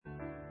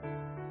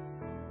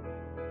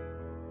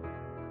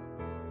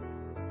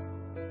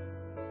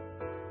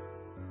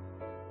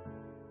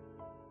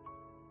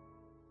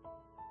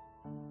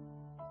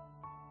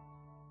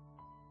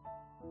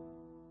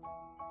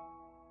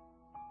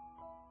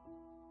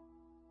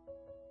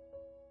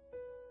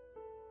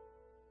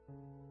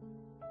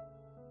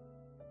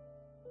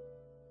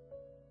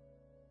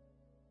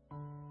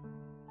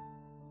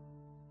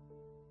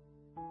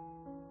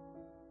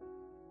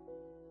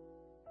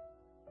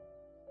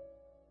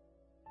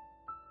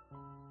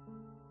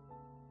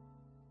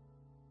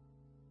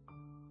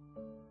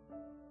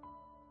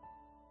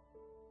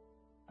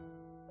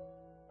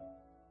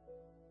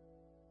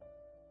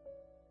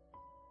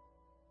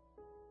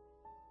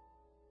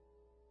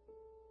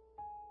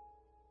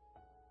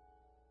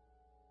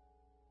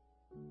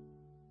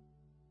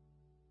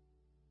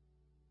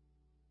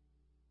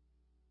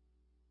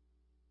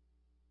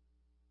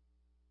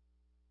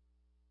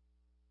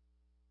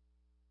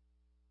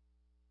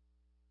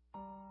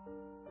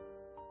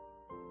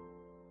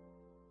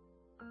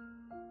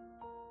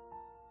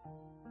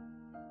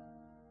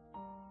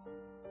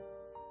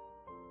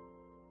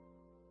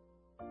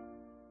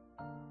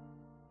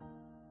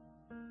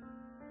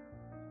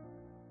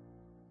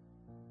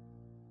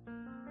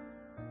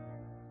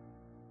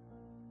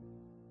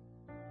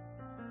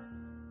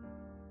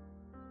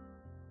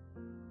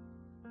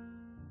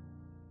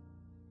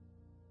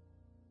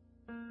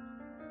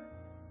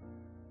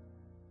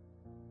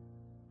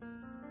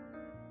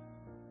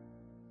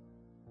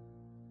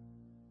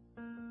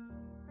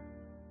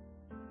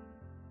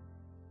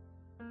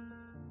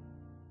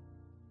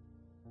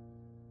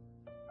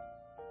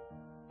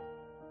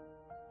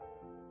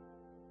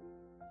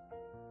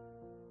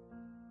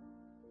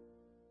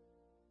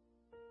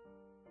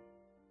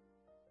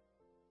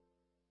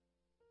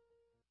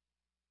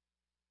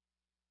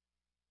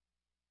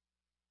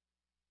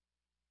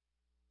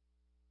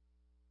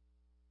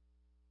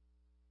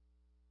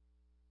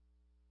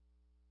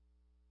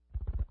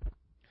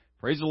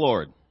Praise the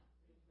Lord.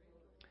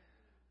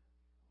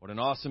 What an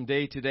awesome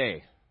day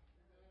today.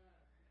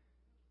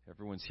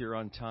 Everyone's here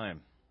on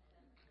time.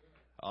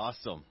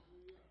 Awesome.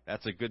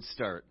 That's a good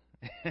start.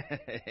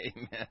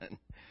 Amen.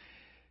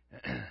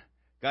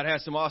 God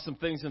has some awesome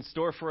things in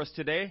store for us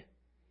today.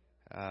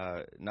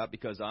 Not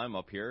because I'm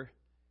up here,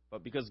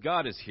 but because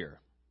God is here.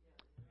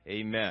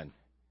 Amen.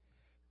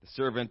 The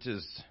servant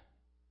is,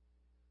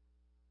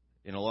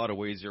 in a lot of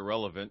ways,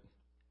 irrelevant.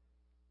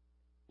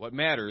 What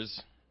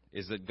matters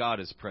is that God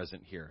is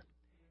present here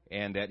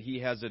and that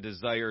He has a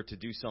desire to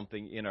do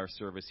something in our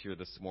service here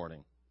this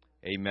morning.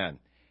 Amen.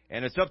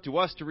 And it's up to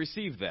us to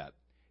receive that.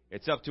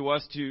 It's up to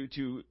us to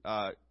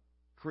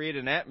create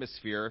an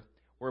atmosphere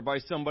whereby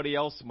somebody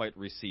else might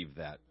receive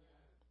that.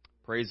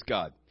 Praise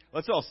God.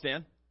 Let's all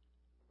stand.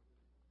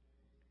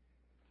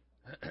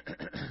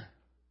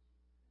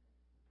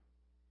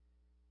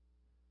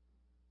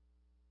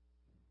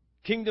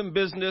 Kingdom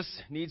business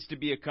needs to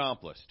be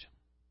accomplished.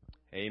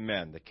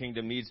 Amen. The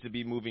kingdom needs to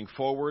be moving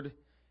forward,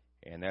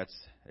 and that's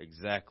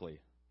exactly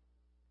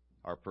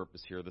our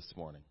purpose here this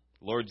morning.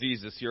 Lord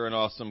Jesus, you're an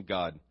awesome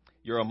God.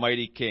 You're a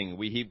mighty King.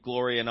 We heap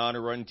glory and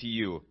honor unto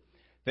you.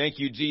 Thank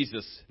you,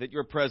 Jesus, that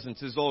your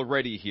presence is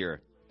already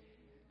here.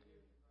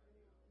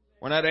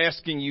 We're not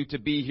asking you to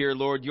be here,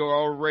 Lord. You're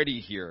already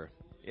here.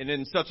 And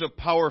in such a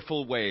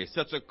powerful way,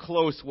 such a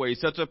close way,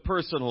 such a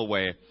personal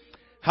way.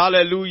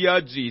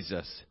 Hallelujah,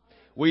 Jesus.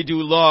 We do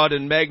laud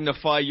and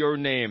magnify your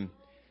name.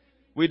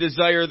 We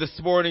desire this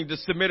morning to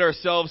submit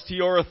ourselves to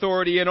your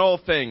authority in all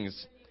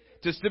things,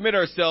 to submit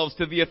ourselves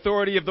to the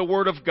authority of the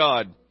Word of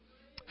God.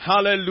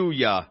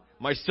 Hallelujah,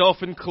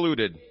 myself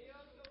included.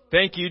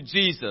 Thank you,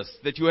 Jesus,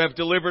 that you have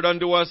delivered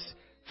unto us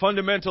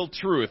fundamental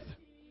truth.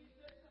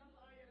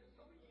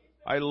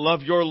 I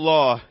love your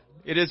law.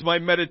 It is my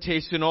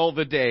meditation all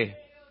the day.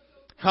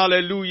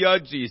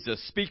 Hallelujah,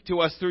 Jesus. Speak to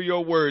us through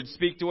your word.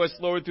 Speak to us,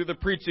 Lord, through the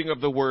preaching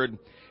of the word.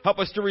 Help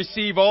us to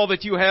receive all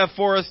that you have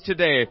for us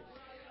today.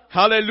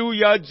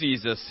 Hallelujah,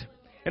 Jesus.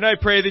 And I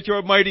pray that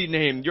your mighty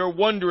name, your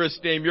wondrous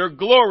name, your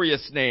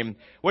glorious name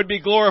would be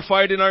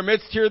glorified in our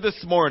midst here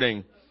this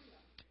morning.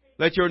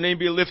 Let your name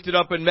be lifted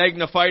up and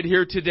magnified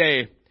here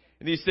today.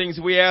 And these things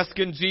we ask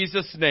in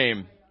Jesus'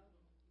 name.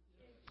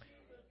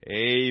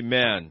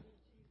 Amen.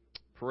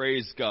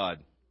 Praise God.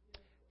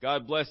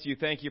 God bless you.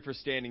 Thank you for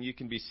standing. You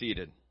can be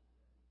seated.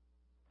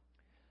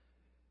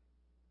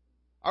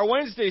 Our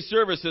Wednesday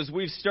services,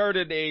 we've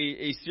started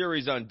a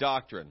series on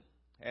doctrine.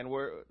 And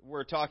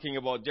we're talking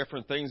about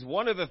different things.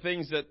 One of the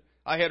things that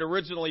I had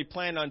originally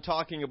planned on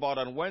talking about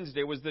on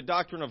Wednesday was the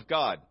doctrine of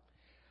God.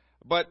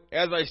 But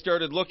as I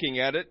started looking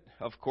at it,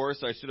 of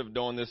course, I should have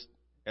known this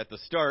at the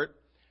start,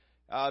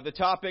 the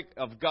topic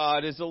of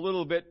God is a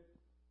little bit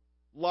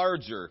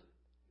larger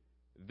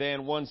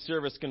than one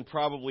service can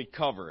probably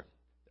cover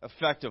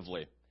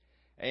effectively.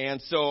 And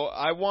so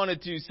I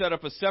wanted to set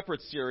up a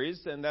separate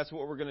series, and that's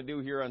what we're going to do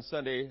here on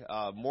Sunday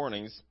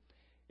mornings,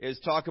 is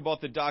talk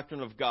about the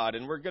doctrine of God.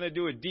 And we're going to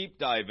do a deep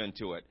dive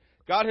into it.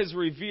 God has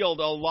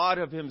revealed a lot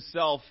of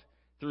himself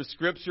through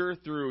Scripture,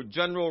 through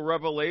general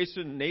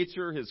revelation,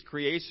 nature, his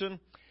creation.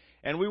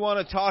 And we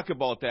want to talk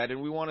about that, and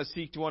we want to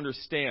seek to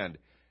understand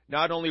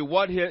not only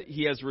what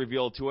he has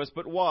revealed to us,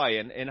 but why,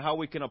 and how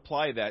we can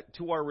apply that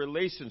to our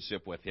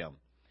relationship with him.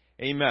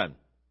 Amen.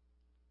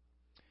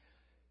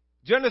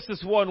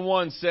 Genesis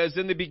 1:1 says,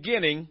 "In the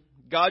beginning,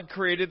 God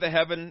created the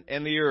heaven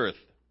and the earth."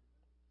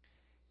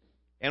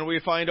 And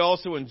we find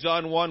also in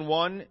John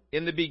 1:1,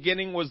 "In the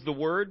beginning was the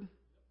Word,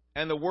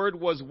 and the Word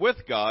was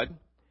with God,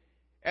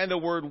 and the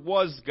Word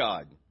was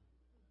God."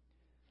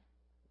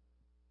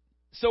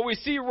 So we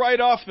see right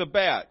off the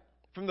bat,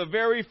 from the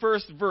very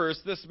first verse,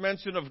 this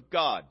mention of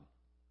God.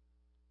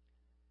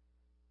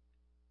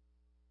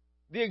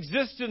 The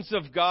existence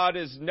of God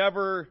is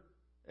never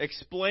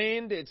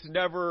explained. It's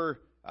never,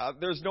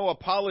 there's no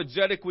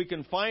apologetic we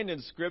can find in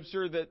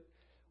Scripture that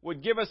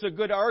would give us a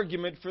good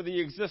argument for the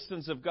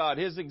existence of God.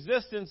 His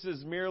existence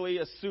is merely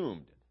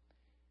assumed.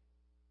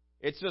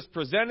 It's just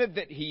presented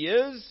that he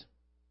is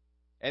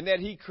and that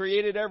he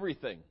created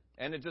everything.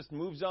 And it just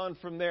moves on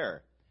from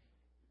there.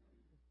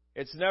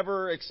 It's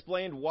never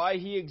explained why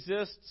he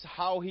exists,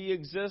 how he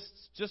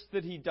exists, just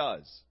that he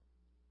does.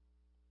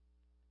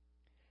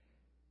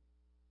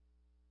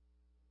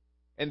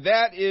 And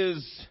that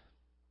is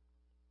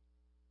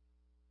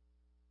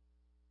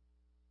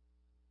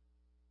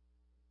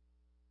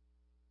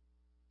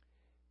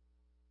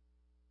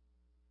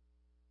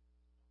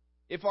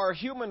if our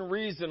human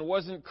reason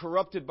wasn't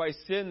corrupted by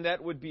sin,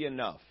 that would be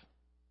enough.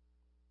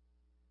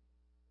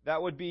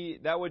 That would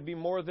be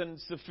more than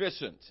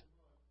sufficient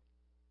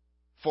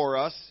for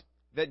us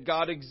that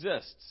God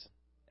exists.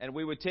 And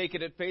we would take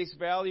it at face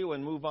value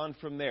and move on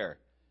from there.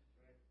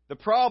 The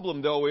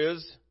problem, though,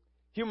 is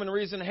human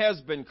reason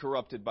has been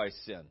corrupted by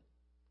sin.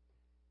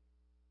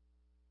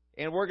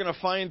 And we're going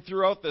to find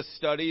throughout this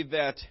study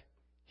that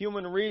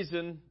human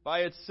reason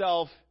by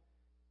itself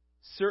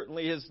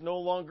certainly is no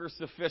longer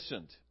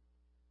sufficient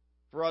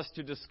for us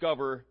to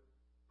discover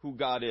who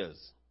God is.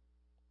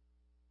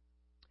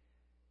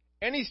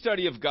 Any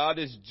study of God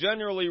is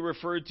generally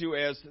referred to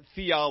as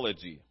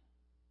theology.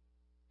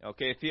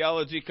 Okay,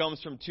 theology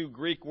comes from two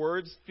Greek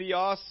words,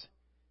 theos,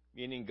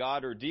 meaning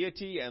God or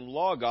deity, and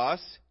logos,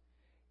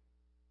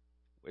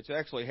 which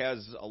actually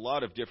has a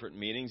lot of different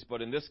meanings,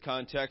 but in this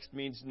context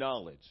means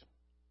knowledge.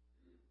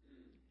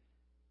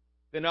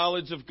 The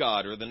knowledge of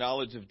God or the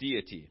knowledge of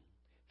deity.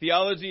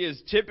 Theology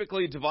is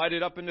typically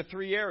divided up into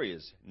three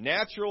areas: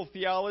 natural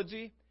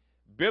theology,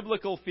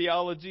 biblical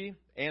theology,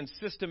 and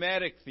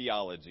systematic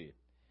theology.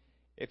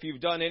 If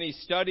you've done any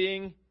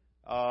studying,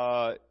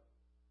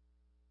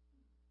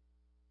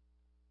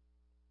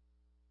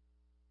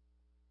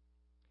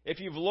 if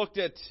you've looked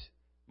at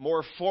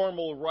more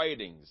formal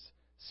writings,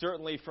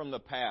 certainly from the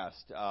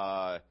past,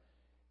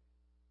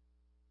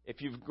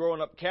 if you've grown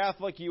up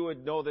Catholic, you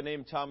would know the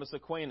name Thomas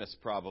Aquinas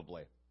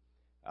probably.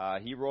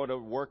 He wrote a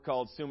work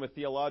called Summa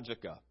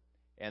Theologica,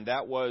 and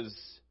that was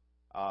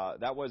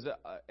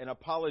an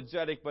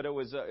apologetic, but it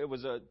was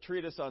a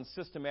treatise on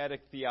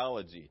systematic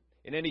theology.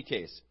 In any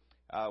case,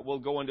 we'll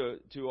go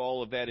into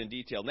all of that in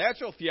detail.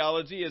 Natural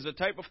theology is a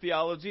type of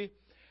theology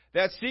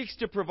that seeks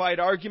to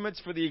provide arguments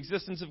for the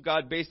existence of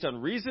God based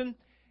on reason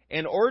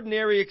and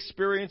ordinary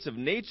experience of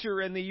nature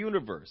and the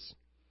universe.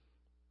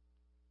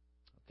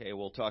 Okay,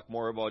 we'll talk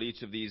more about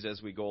each of these as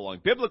we go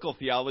along. Biblical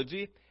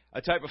theology,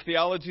 a type of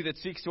theology that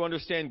seeks to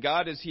understand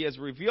God as He has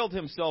revealed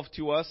Himself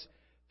to us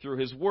through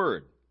His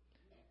Word.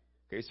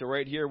 Okay, so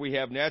right here we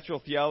have natural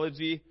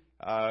theology.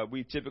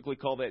 We typically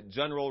call that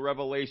general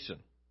revelation.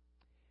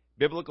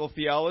 Biblical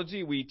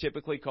theology, we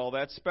typically call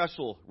that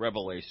special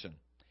revelation.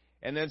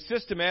 And then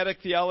systematic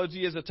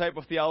theology is a type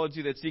of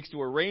theology that seeks to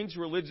arrange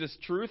religious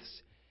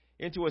truths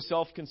into a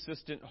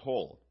self-consistent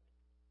whole.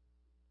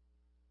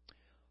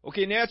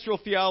 Okay, natural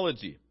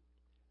theology.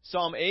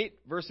 Psalm 8,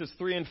 verses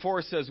 3 and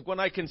 4 says, "When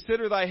I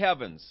consider thy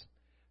heavens,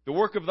 the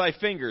work of thy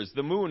fingers,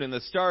 the moon and the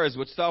stars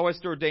which thou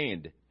hast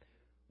ordained,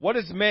 what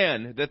is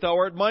man that thou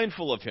art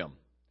mindful of him,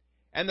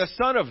 and the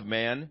son of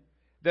man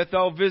that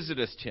thou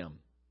visitest him?"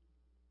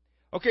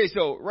 Okay,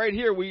 so right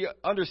here we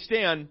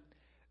understand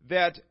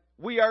that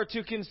we are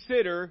to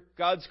consider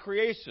God's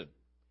creation.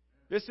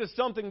 This is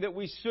something that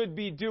we should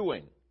be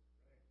doing.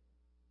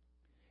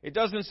 It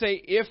doesn't say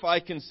if I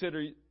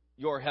consider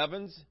your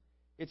heavens.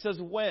 It says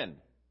when.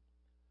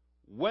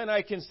 When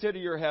I consider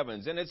your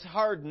heavens. And it's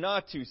hard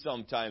not to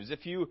sometimes.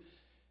 If you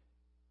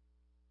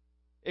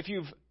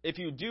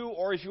do,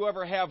 or if you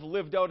ever have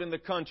lived out in the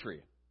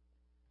country,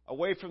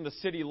 away from the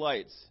city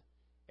lights,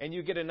 and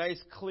you get a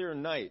nice clear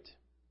night,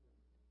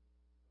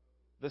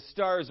 the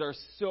stars are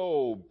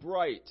so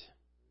bright.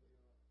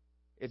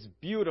 It's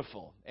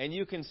beautiful, and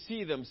you can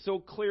see them so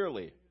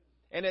clearly.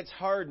 And it's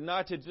hard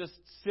not to just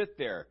sit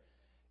there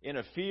in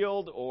a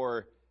field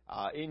or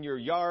in your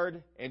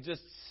yard and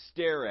just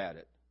stare at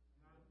it.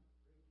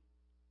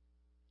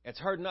 It's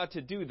hard not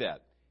to do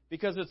that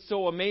because it's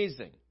so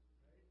amazing.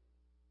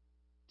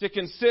 To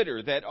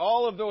consider that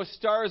all of those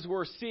stars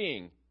we're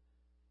seeing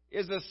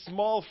is a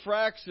small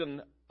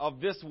fraction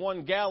of this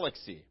one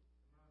galaxy.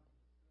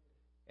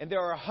 And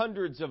there are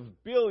hundreds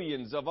of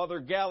billions of other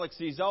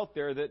galaxies out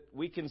there that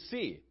we can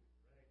see.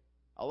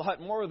 A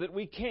lot more that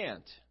we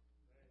can't.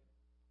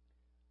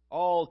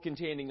 All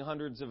containing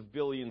hundreds of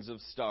billions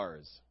of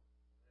stars.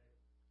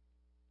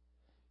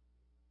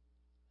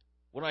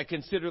 When I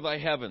consider thy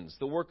heavens,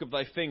 the work of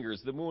thy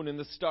fingers, the moon and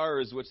the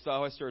stars which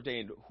thou hast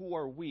ordained, who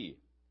are we?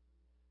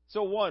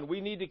 So one, we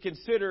need to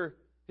consider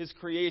His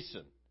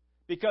creation.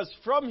 Because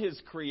from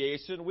His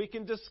creation, we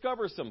can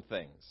discover some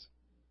things.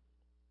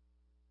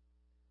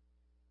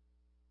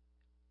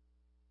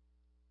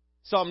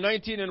 Psalm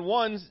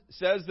 19:1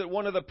 says that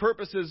one of the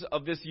purposes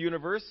of this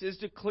universe is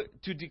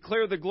to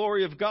declare the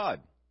glory of God.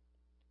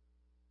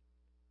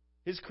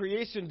 His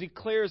creation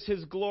declares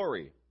His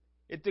glory.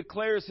 It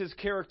declares His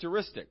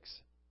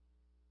characteristics.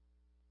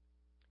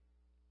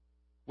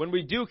 When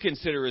we do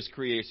consider His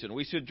creation,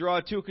 we should draw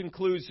two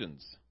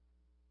conclusions.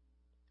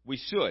 We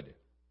should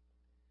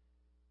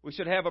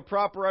have a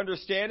proper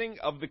understanding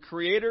of the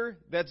Creator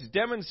that's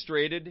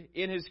demonstrated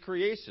in His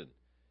creation.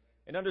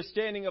 An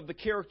understanding of the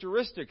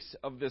characteristics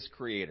of this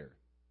Creator.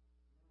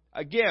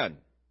 Again,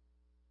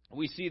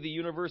 we see the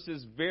universe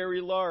is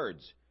very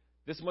large.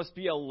 This must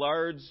be a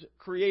large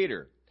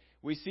Creator.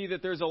 We see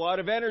that there's a lot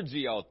of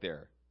energy out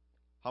there.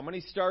 How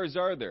many stars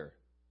are there?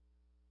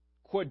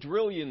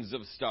 Quadrillions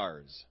of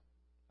stars.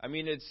 I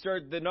mean,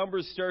 the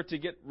numbers start to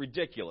get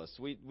ridiculous.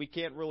 We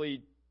can't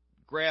really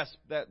grasp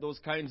those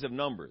kinds of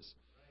numbers.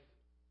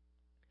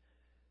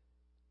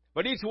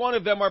 But each one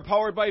of them are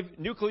powered by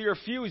nuclear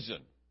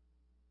fusion.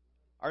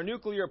 Our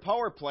nuclear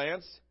power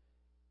plants,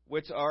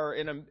 which are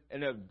an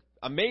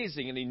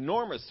amazing and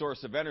enormous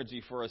source of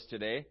energy for us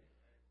today,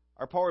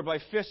 are powered by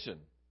fission,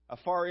 a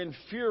far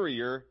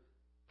inferior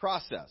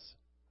process.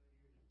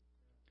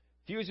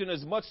 Fusion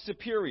is much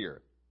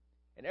superior,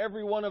 and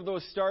every one of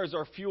those stars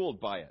are fueled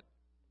by it.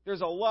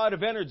 There's a lot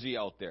of energy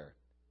out there.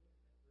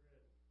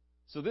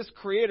 So this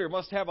Creator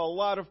must have a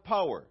lot of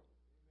power.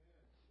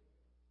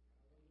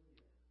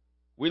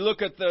 We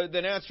look at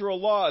the natural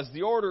laws,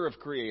 the order of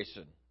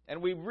creation.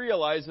 And we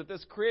realize that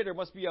this Creator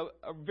must be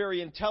a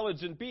very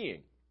intelligent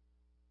being.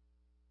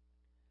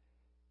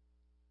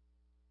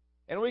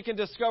 And we can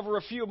discover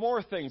a few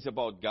more things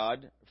about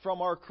God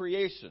from our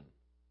creation.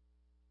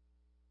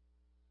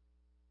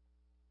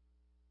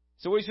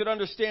 So we should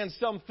understand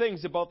some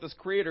things about this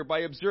Creator by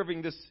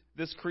observing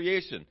this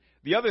creation.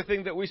 The other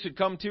thing that we should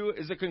come to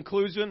is a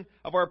conclusion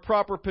of our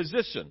proper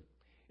position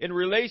in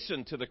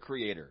relation to the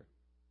Creator.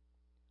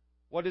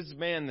 What is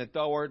man that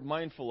thou art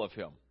mindful of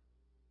him?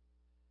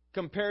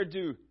 Compared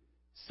to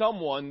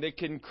someone that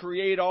can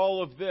create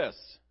all of this.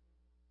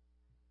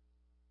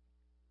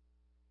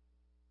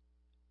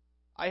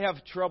 I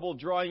have trouble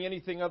drawing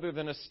anything other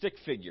than a stick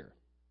figure.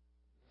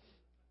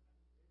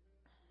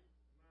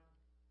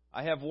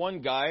 I have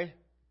one guy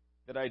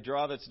that I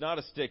draw that's not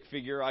a stick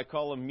figure. I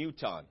call him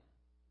Muton.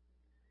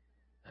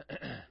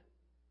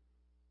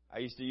 I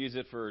used to use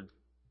it for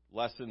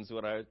lessons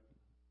when I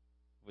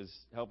was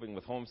helping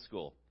with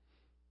homeschool.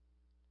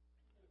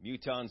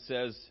 Muton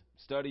says,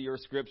 study your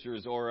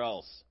scriptures or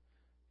else.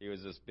 He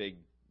was this big,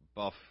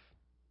 buff,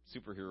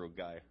 superhero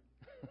guy.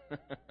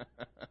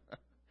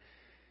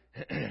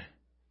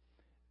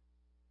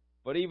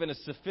 But even as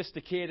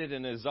sophisticated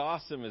and as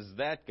awesome as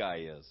that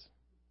guy is,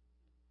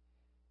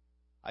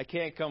 I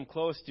can't come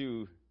close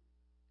to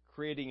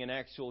creating an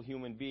actual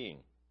human being,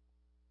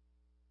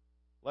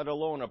 let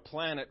alone a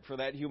planet for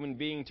that human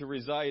being to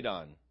reside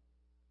on,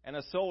 and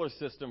a solar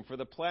system for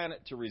the planet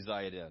to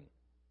reside in,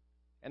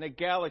 and a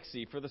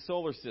galaxy for the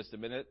solar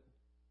system. And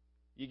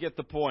you get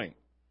the point.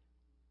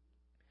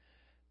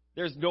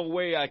 There's no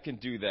way I can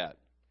do that.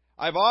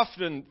 I've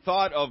often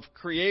thought of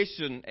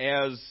creation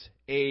as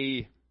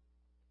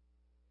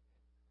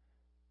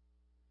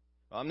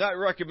I'm not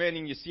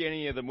recommending you see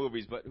any of the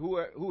movies, but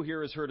who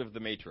here has heard of The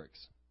Matrix?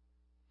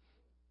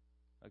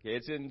 Okay,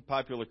 it's in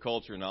popular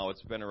culture now.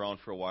 It's been around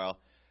for a while.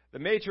 The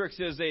Matrix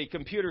is a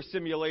computer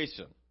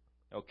simulation.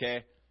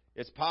 Okay?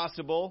 It's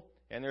possible,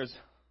 and there's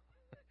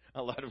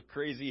a lot of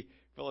crazy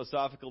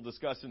philosophical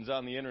discussions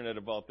on the internet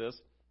about this,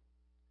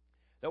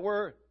 that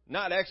we're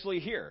not actually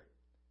here.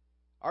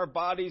 Our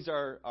bodies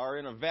are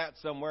in a vat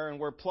somewhere, and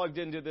we're plugged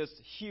into this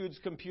huge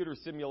computer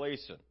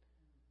simulation,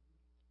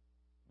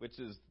 which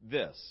is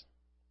this.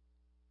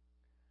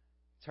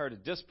 It's hard to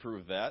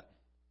disprove that,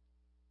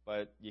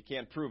 but you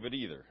can't prove it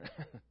either.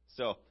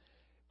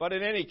 But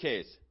in any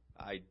case,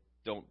 I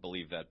don't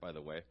believe that, by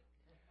the way.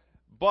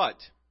 But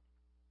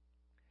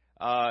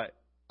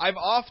I've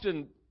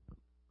often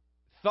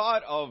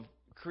thought of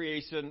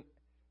creation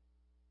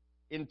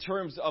in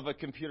terms of a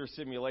computer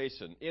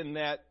simulation, in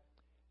that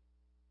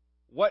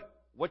what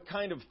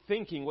kind of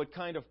thinking, what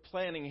kind of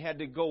planning had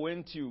to go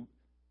into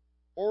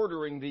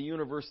ordering the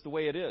universe the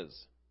way it is.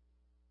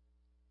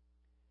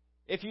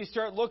 If you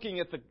start looking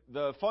at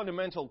the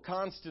fundamental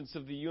constants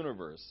of the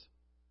universe,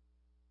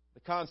 the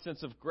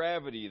constants of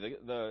gravity,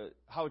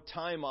 how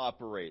time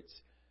operates,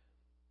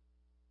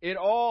 it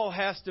all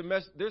has to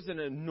there's an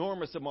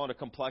enormous amount of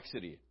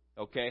complexity,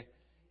 okay,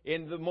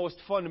 in the most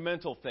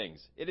fundamental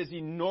things. It is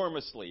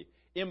enormously,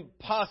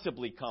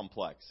 impossibly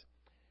complex.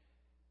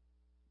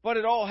 But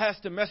it all has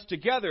to mesh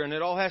together, and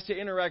it all has to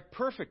interact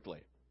perfectly.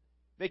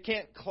 They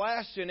can't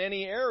clash in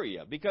any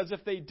area, because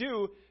if they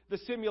do, the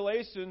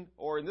simulation,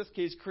 or in this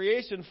case,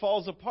 creation,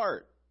 falls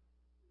apart.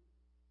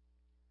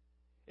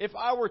 If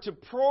I were to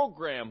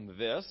program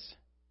this,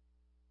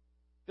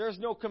 there's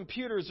no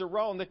computers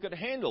around that could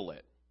handle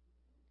it.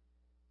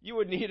 You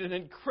would need an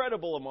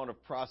incredible amount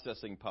of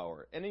processing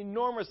power, an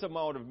enormous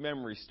amount of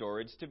memory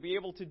storage to be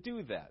able to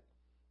do that.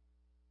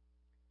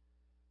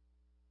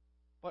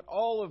 But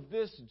all of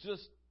this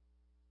just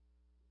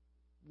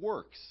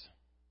works.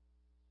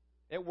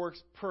 It works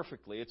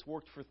perfectly. It's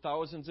worked for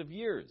thousands of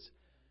years.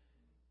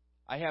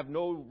 I have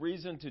no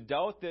reason to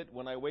doubt that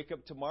when I wake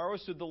up tomorrow,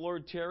 should the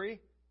Lord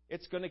tarry,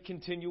 it's going to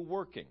continue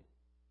working.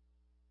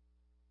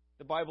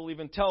 The Bible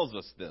even tells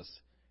us this,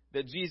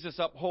 that Jesus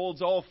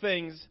upholds all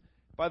things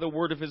by the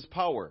word of his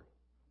power.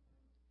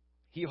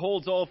 He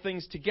holds all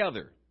things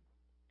together.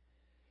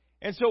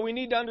 And so we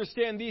need to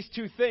understand these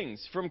two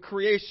things from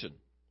creation.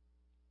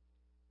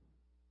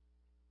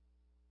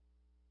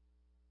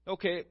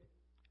 Okay,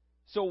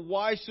 so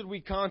why should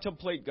we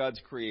contemplate God's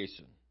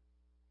creation?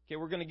 Okay,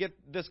 we're going to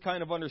get this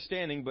kind of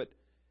understanding, but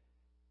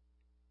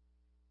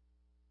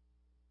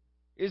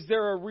is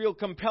there a real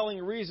compelling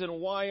reason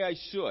why I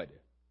should?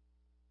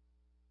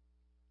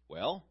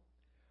 Well,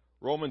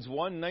 Romans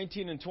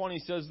 1:19 and 20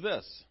 says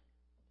this: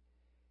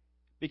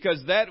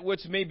 because that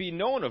which may be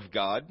known of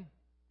God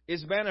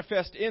is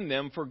manifest in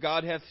them, for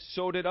God hath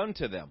showed it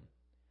unto them.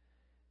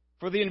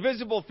 For the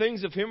invisible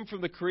things of him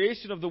from the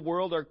creation of the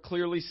world are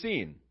clearly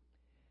seen,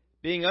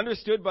 being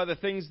understood by the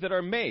things that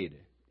are made,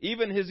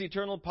 even his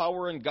eternal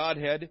power and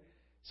Godhead,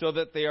 so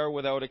that they are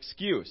without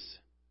excuse.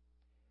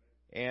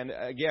 And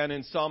again,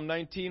 in Psalm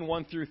 19,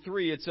 1 through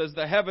 3, it says,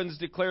 the heavens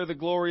declare the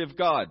glory of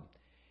God,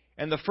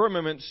 and the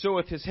firmament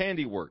showeth his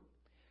handiwork.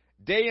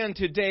 Day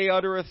unto day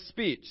uttereth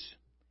speech,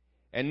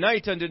 and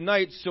night unto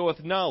night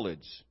showeth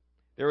knowledge.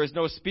 There is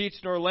no speech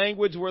nor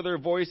language where their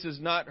voice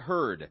is not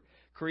heard.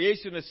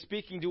 Creation is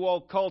speaking to all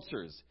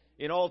cultures,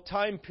 in all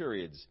time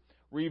periods,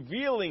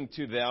 revealing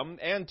to them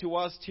and to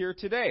us here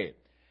today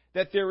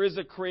that there is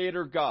a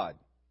Creator God,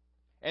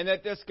 and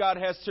that this God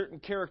has certain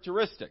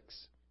characteristics.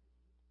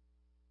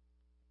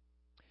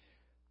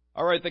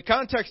 All right, the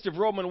context of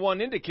Romans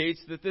 1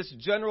 indicates that this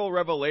general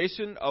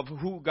revelation of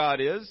who God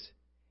is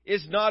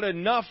not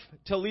enough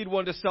to lead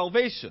one to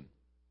salvation.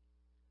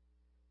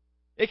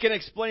 It can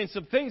explain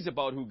some things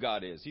about who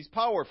God is. He's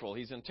powerful,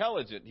 He's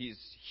intelligent, He's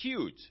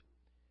huge.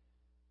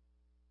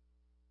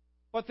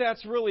 But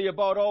that's really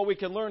about all we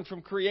can learn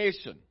from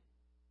creation.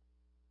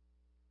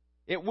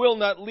 It will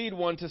not lead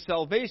one to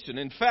salvation.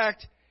 In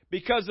fact,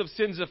 because of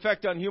sin's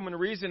effect on human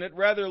reason, it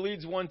rather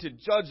leads one to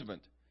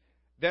judgment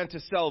than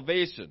to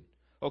salvation.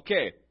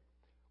 Okay,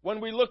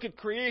 when we look at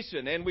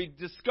creation and we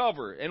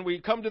discover and we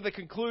come to the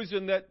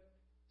conclusion that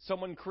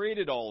someone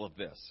created all of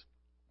this.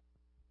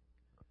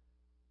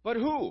 But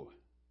who?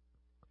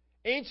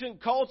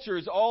 Ancient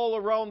cultures all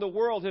around the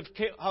world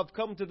have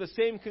come to the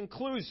same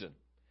conclusion.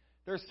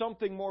 There's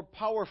something more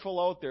powerful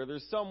out there.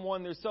 There's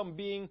some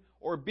being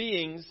or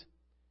beings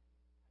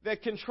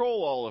that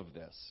control all of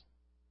this.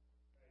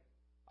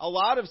 A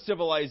lot of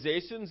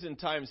civilizations in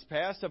times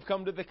past have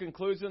come to the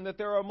conclusion that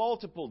there are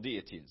multiple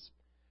deities.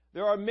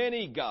 There are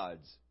many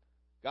gods.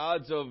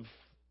 Gods of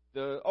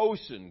the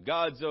ocean,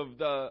 gods of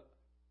the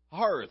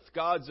hearth,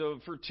 gods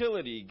of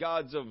fertility,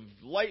 gods of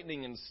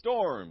lightning and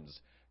storms,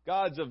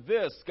 gods of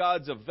this,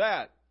 gods of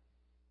that.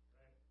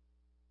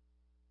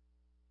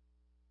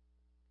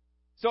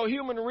 So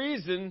human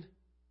reason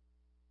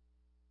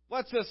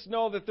lets us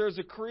know that there's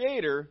a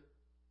Creator,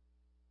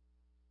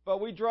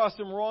 but we draw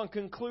some wrong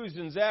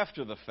conclusions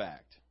after the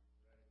fact.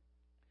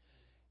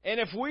 And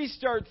if we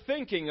start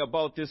thinking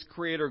about this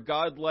Creator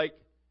God like,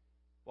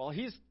 well,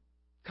 He's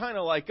kind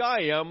of like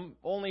I am,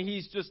 only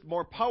He's just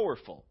more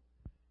powerful.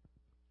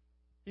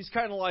 He's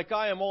kind of like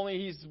I am, only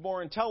He's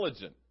more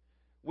intelligent.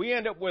 We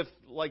end up with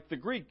like the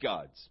Greek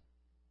gods,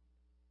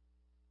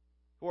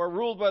 who are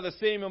ruled by the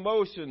same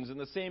emotions and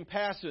the same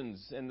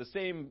passions and the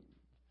same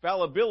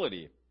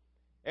fallibility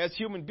as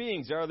human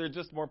beings are. They're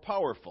just more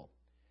powerful.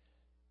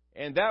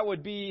 And that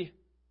would be,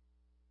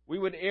 we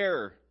would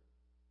err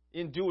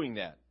in doing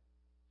that.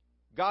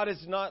 God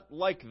is not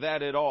like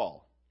that at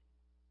all.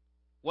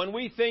 When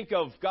we think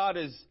of God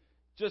as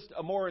just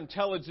a more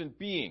intelligent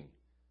being,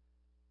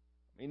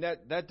 I mean,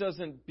 that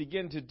doesn't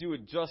begin to do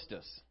it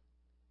justice.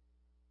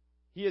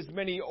 He has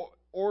many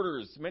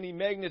orders, many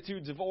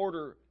magnitudes of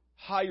order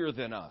higher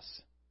than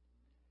us.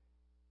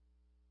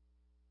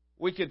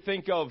 We could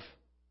think of,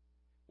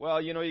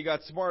 well, you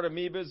got smart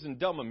amoebas and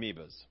dumb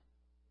amoebas.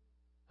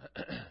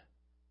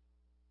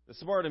 The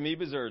smart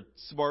amoebas are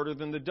smarter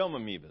than the dumb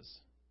amoebas.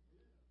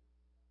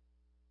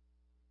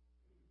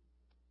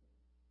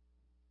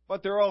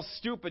 But they're all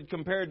stupid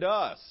compared to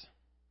us.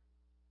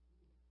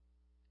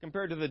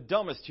 Compared to the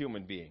dumbest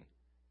human being.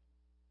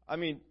 I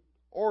mean,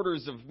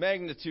 orders of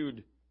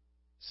magnitude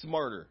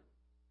smarter.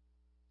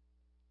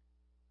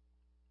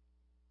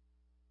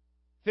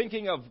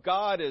 Thinking of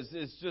God as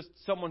just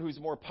someone who's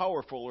more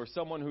powerful or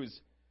someone who's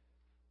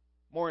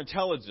more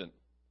intelligent,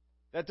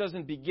 that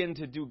doesn't begin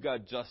to do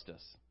God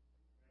justice.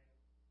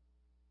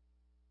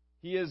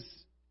 He is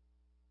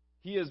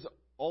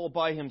all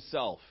by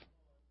Himself.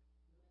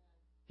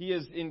 He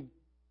is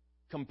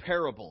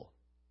incomparable.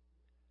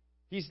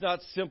 He's not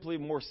simply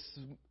more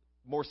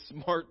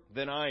smart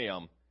than I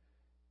am.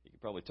 He could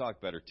probably talk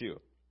better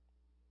too.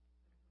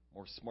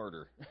 More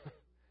smarter.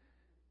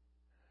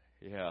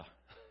 Yeah.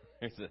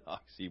 There's an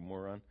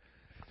oxymoron.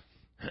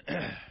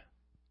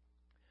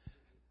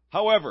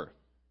 However,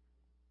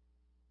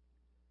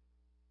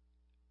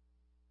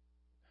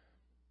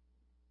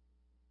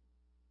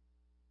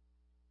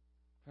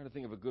 I'm trying to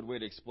think of a good way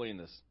to explain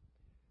this.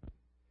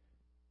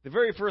 The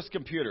very first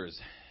computers.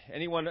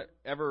 Anyone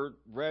ever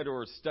read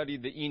or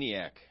studied the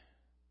ENIAC?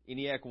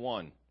 ENIAC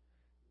 1.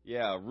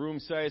 Yeah,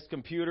 room-sized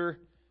computer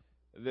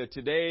that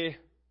today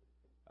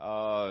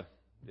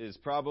is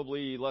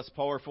probably less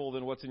powerful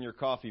than what's in your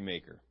coffee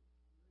maker.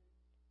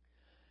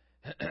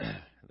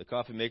 The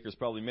coffee maker is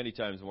probably many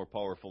times more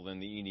powerful than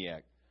the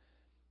ENIAC.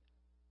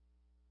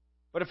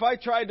 But if I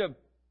tried to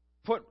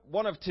put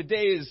one of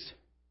today's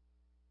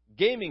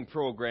gaming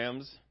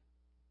programs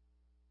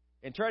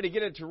and try to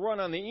get it to run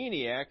on the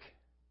ENIAC,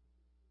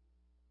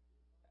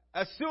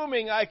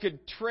 assuming I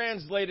could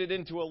translate it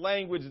into a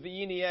language the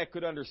ENIAC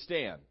could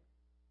understand,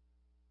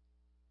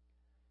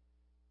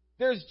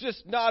 there's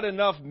just not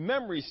enough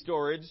memory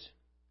storage,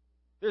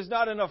 there's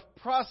not enough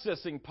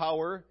processing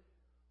power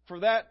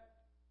for that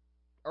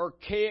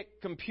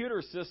archaic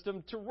computer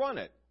system to run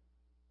it.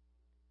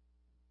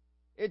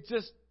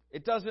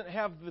 It doesn't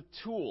have the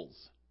tools.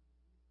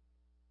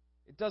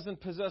 It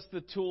doesn't possess the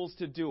tools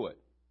to do it.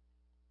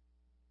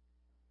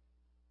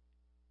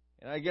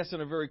 And I guess in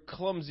a very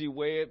clumsy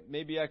way,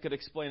 maybe I could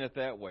explain it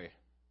that way.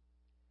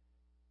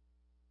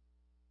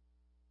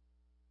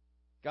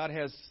 God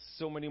has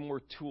so many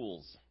more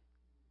tools.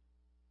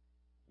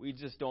 We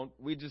just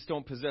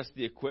don't possess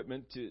the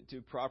equipment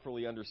to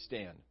properly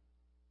understand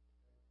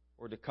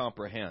or to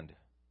comprehend.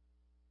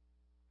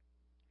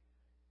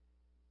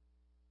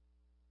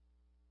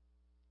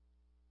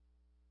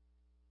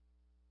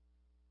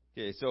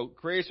 Okay, so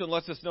creation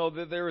lets us know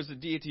that there is a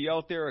deity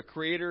out there, a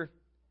creator.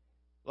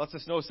 Lets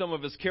us know some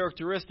of his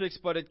characteristics,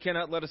 but it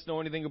cannot let us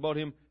know anything about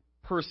him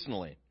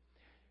personally.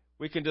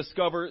 We can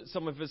discover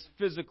some of his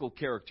physical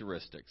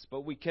characteristics,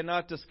 but we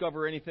cannot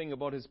discover anything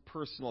about his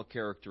personal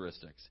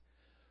characteristics.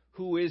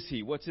 Who is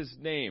he? What's his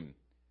name?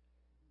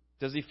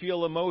 Does he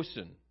feel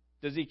emotion?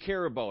 Does he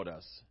care about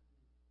us?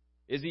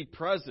 Is he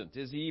present?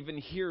 Is he even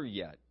here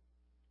yet?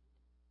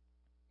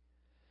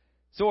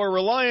 So our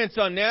reliance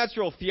on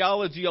natural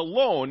theology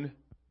alone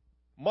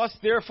must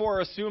therefore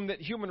assume that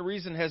human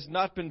reason has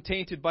not been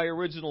tainted by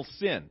original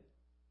sin.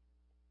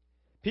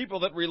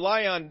 People that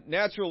rely on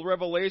natural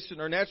revelation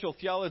or natural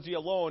theology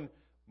alone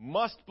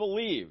must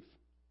believe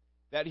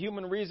that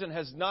human reason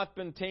has not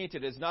been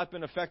tainted, has not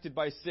been affected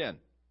by sin.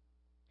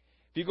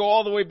 If you go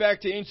all the way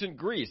back to ancient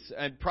Greece,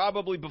 and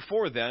probably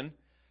before then,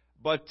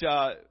 but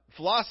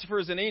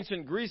philosophers in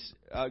ancient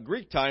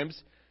Greek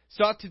times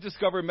sought to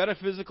discover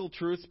metaphysical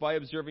truths by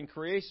observing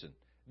creation.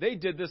 They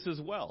did this as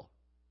well.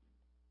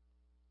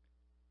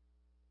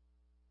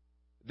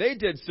 They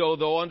did so,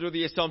 though, under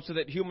the assumption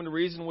that human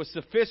reason was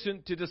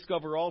sufficient to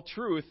discover all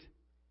truth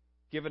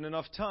given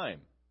enough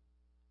time,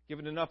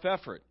 given enough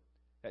effort.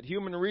 That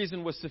human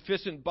reason was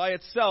sufficient by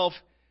itself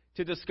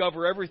to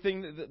discover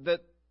everything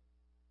that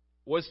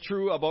was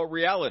true about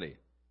reality.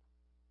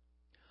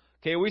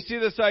 Okay, we see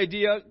this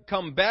idea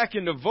come back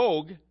into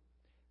vogue,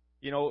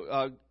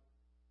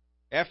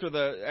 after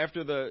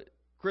the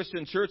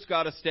Christian church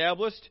got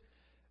established.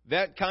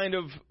 That kind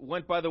of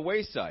went by the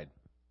wayside.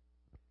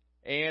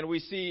 And we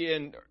see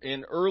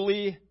in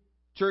early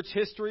church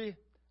history,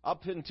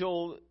 up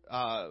until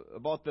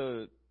about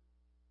the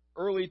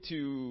early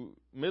to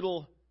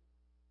Middle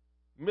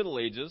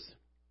Ages,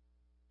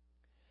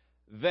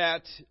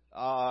 that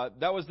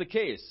was the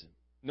case.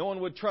 No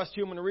one would trust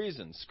human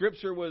reason.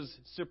 Scripture was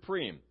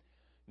supreme.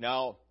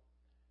 Now,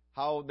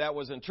 how that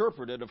was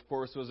interpreted, of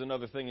course, was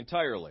another thing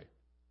entirely.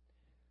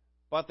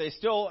 But they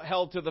still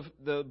held to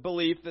the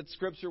belief that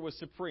Scripture was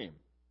supreme.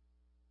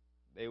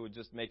 They would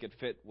just make it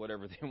fit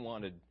whatever they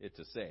wanted it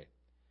to say.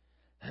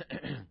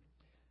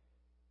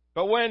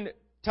 But when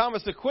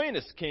Thomas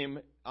Aquinas came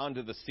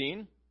onto the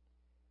scene,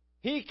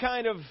 he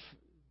kind of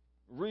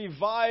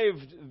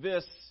revived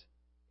this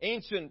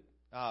ancient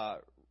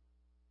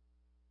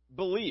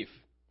belief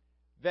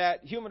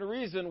that human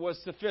reason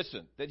was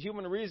sufficient, that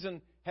human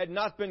reason had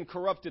not been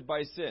corrupted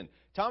by sin.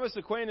 Thomas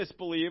Aquinas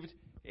believed,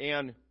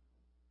 and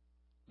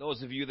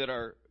those of you that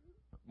are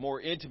more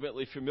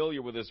intimately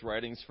familiar with his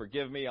writings,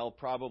 forgive me, I'll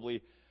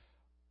probably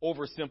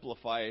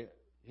oversimplify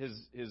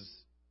his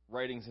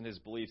writings and his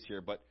beliefs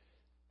here, but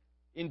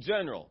in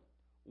general,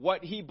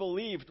 what he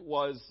believed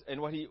was, and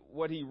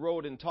what he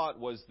wrote and taught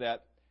was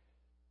that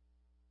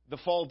the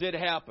fall did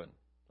happen,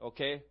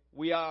 okay?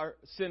 We are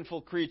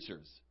sinful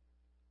creatures.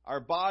 Our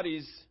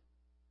bodies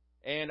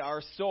and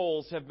our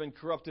souls have been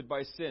corrupted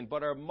by sin,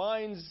 but our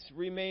minds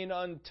remain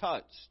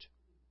untouched.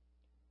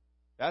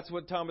 That's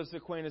what Thomas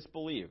Aquinas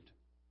believed,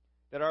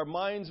 that our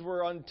minds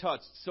were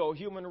untouched. So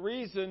human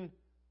reason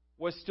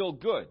was still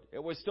good.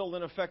 It was still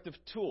an effective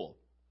tool.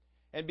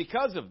 And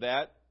because of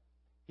that,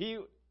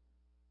 the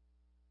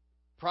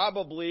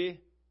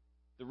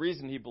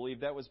reason he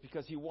believed that was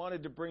because he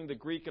wanted to bring the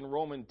Greek and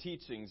Roman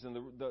teachings and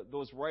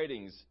those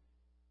writings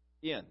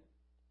in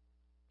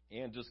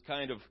and just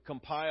kind of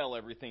compile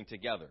everything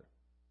together.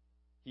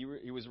 He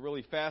was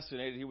really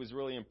fascinated. He was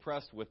really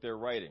impressed with their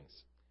writings,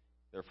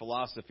 their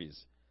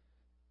philosophies.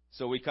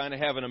 So we kind of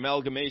have an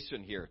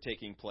amalgamation here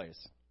taking place.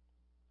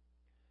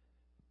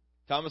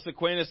 Thomas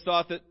Aquinas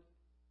thought that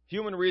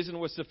human reason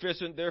was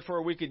sufficient,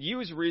 therefore we could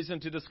use reason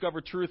to discover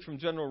truth from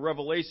general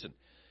revelation.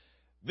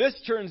 This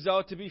turns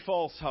out to be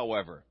false,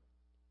 however.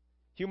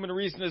 Human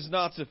reason is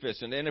not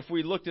sufficient, and if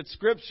we looked at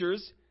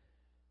Scriptures,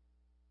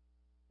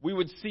 we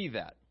would see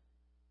that.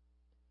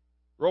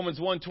 Romans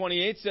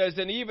 1:28 says,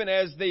 "And even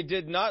as they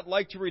did not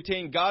like to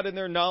retain God in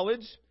their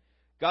knowledge,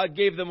 God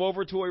gave them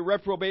over to a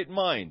reprobate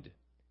mind,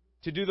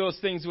 to do those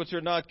things which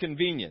are not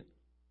convenient."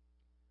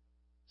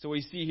 So we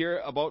see here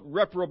about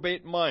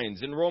reprobate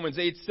minds in Romans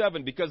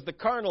 8:7, "Because the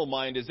carnal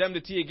mind is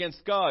enmity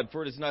against God,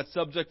 for it is not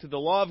subject to the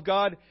law of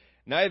God,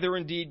 neither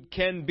indeed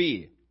can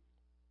be."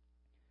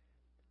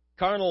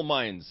 Carnal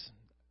minds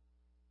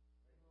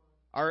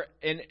are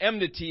an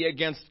enmity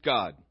against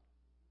God.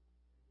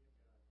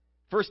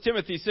 1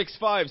 Timothy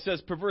 6:5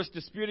 says, "Perverse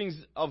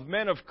disputings of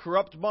men of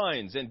corrupt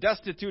minds, and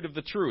destitute of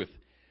the truth,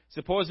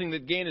 supposing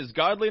that gain is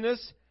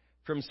godliness,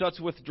 from such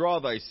withdraw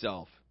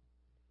thyself."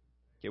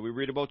 Okay, we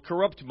read about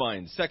corrupt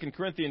minds. 2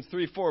 Corinthians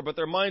 3:4, "But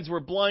their minds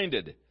were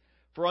blinded.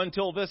 For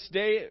until this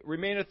day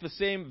remaineth the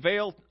same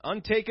veil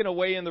untaken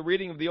away in the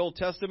reading of the Old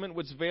Testament,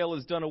 which veil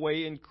is done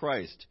away in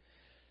Christ."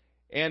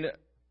 And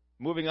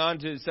moving on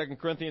to 2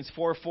 Corinthians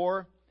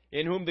 4:4,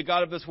 "In whom the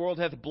God of this world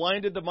hath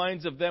blinded the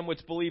minds of them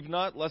which believe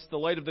not, lest the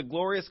light of the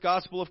glorious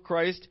gospel of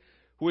Christ,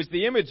 who is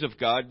the image of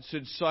God,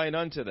 should shine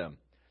unto them."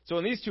 So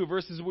in these two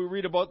verses we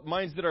read about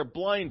minds that are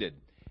blinded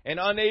and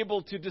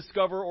unable to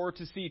discover or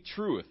to see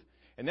truth.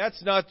 And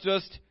that's not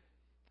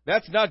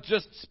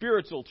just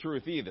spiritual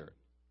truth either.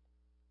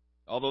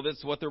 although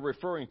that's what they're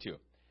referring to.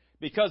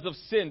 Because of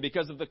sin,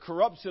 because of the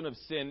corruption of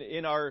sin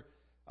in our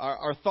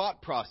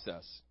thought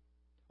process.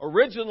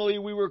 Originally,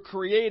 we were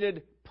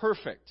created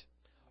perfect.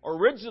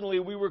 Originally,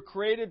 we were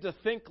created to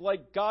think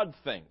like God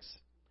thinks.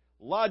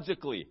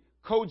 Logically,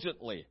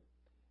 cogently,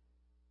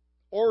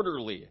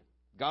 orderly.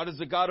 God is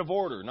a God of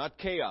order, not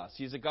chaos.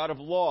 He's a God of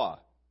law,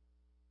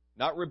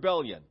 not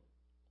rebellion.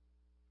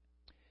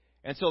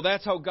 And so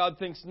that's how God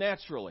thinks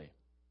naturally.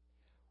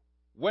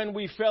 When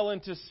we fell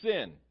into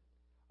sin,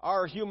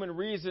 our human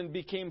reason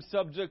became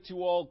subject to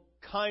all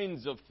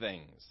kinds of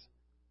things.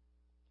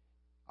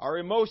 Our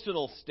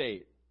emotional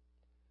state,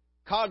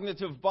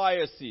 cognitive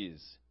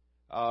biases,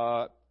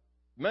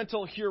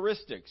 mental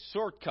heuristics,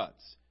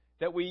 shortcuts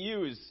that we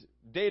use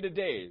day to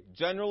day.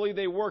 Generally,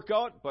 they work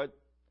out, but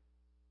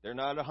they're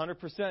not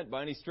 100%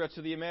 by any stretch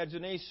of the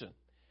imagination.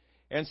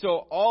 And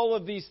so all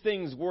of these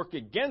things work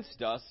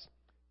against us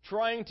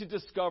trying to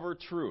discover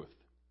truth.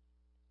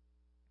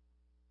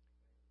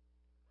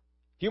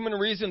 Human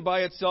reason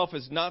by itself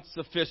is not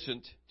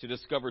sufficient to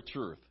discover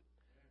truth.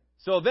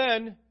 So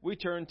then we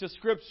turn to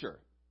Scripture.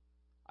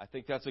 I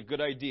think that's a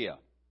good idea.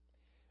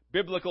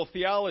 Biblical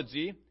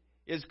theology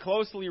is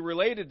closely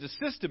related to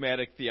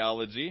systematic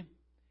theology,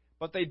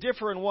 but they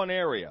differ in one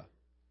area.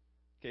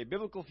 Okay,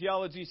 biblical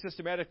theology,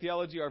 systematic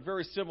theology are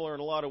very similar in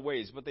a lot of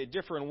ways, but they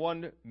differ in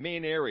one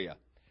main area.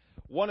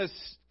 One is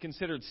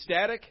considered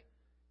static,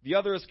 the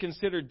other is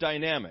considered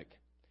dynamic.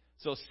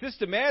 So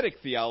systematic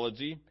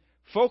theology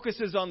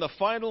focuses on the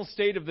final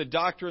state of the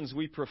doctrines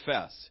we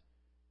profess.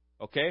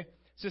 Okay?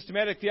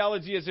 Systematic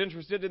theology is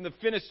interested in the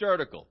finished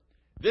article.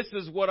 This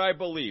is what I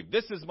believe.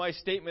 This is my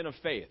statement of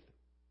faith.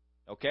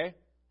 Okay?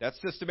 That's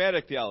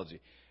systematic theology.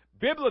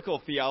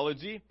 Biblical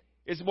theology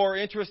is more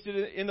interested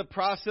in the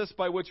process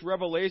by which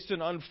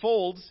revelation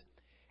unfolds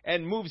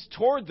and moves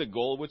toward the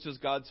goal, which is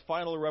God's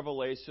final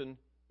revelation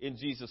in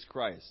Jesus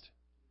Christ.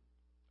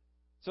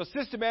 So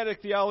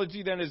systematic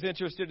theology then is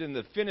interested in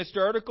the finished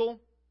article,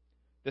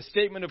 the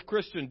statement of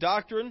Christian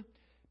doctrine.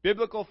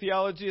 Biblical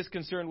theology is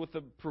concerned with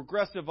the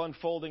progressive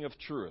unfolding of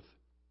truth.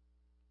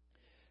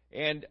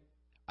 And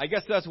I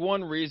guess that's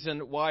one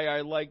reason why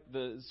I like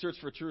the Search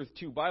for Truth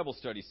 2 Bible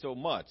study so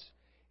much,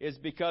 is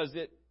because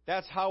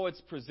that's how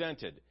it's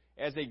presented,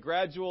 as a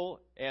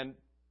gradual and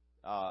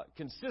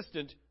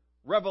consistent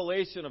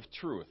revelation of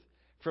truth,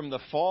 from the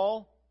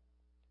fall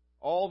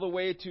all the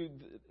way to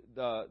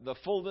the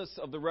fullness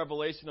of the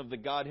revelation of the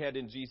Godhead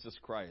in Jesus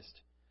Christ.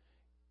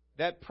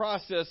 That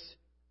process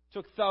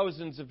took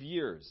thousands of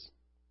years.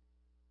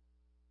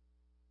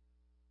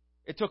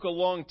 It took a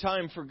long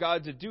time for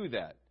God to do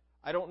that.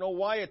 I don't know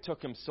why it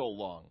took him so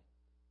long.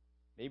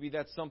 Maybe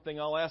that's something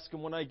I'll ask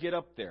him when I get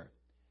up there.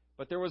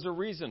 But there was a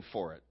reason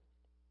for it.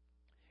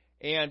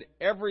 And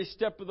every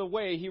step of the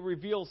way, he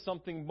reveals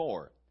something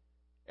more.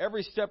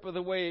 Every step of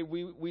the way,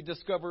 we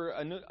discover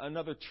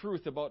another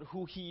truth about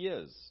who he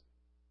is.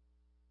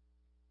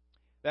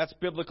 That's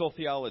biblical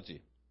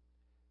theology.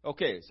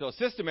 Okay, so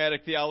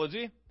systematic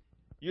theology,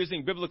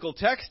 using biblical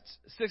texts.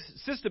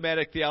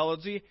 Systematic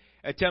theology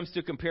attempts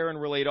to compare and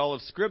relate all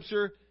of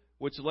Scripture,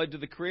 which led to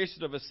the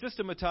creation of a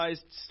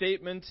systematized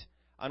statement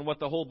on what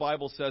the whole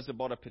Bible says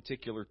about a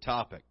particular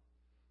topic.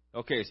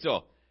 Okay,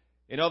 so,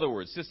 in other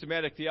words,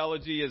 systematic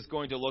theology is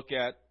going to look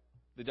at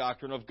the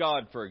doctrine of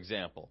God, for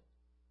example.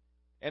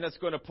 And it's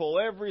going to pull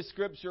every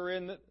Scripture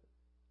in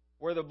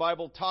where the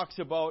Bible talks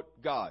about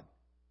God.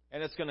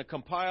 And it's going to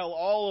compile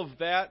all of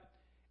that,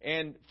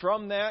 and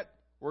from that,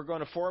 we're going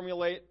to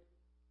formulate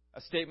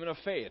a statement of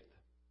faith,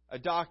 a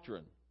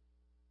doctrine.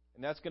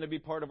 And that's going to be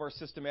part of our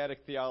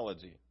systematic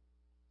theology.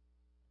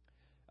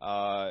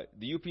 The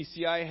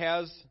UPCI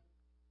has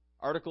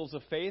articles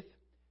of faith.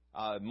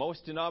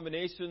 Most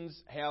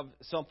denominations have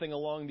something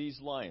along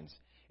these lines.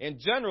 And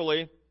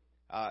generally,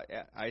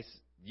 I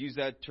use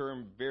that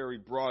term very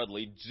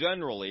broadly,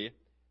 generally,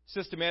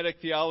 systematic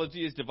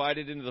theology is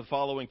divided into the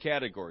following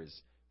categories.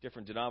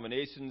 Different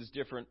denominations,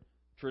 different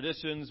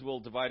traditions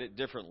will divide it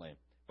differently.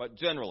 But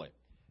generally,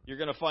 you're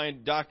going to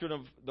find doctrine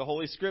of the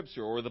Holy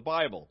Scripture or the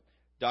Bible,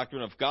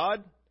 doctrine of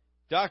God,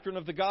 doctrine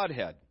of the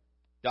Godhead,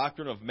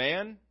 doctrine of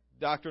man,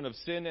 doctrine of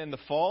sin and the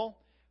fall,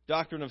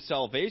 doctrine of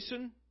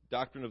salvation,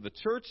 doctrine of the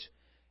church,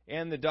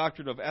 and the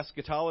doctrine of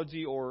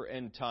eschatology or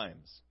end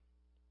times.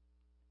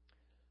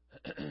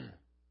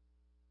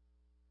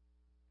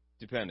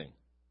 Depending.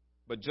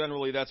 But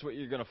generally, that's what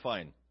you're going to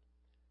find.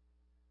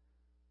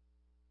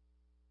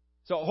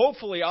 So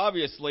hopefully,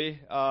 obviously,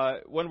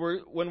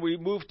 when we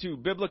move to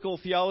biblical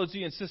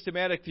theology and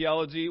systematic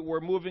theology,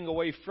 we're moving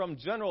away from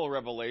general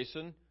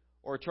revelation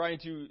or trying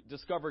to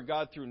discover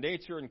God through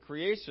nature and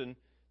creation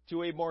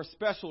to a more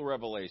special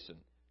revelation,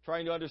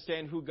 trying to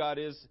understand who God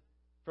is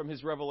from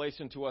his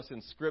revelation to us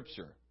in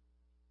Scripture.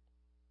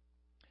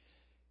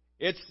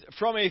 It's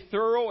from a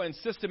thorough and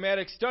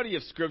systematic study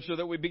of Scripture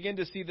that we begin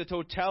to see the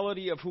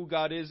totality of who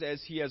God is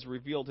as he has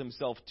revealed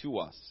himself to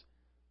us.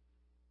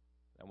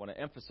 I want to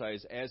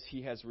emphasize, as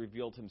he has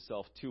revealed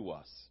himself to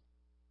us.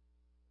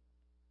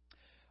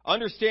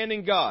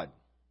 Understanding God.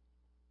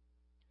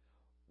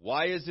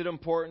 Why is it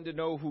important to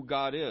know who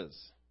God is?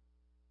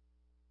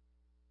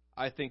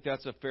 I think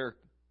that's a fair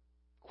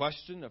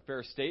question, a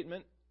fair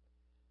statement.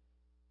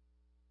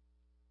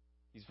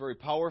 He's very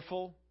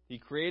powerful. He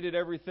created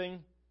everything.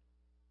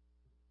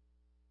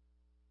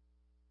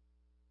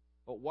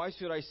 But why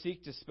should I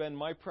seek to spend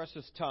my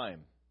precious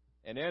time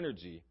and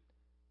energy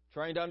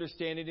trying to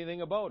understand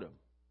anything about Him?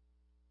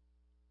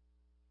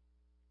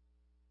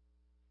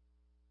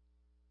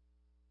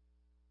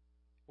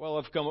 Well,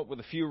 I've come up with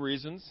a few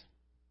reasons.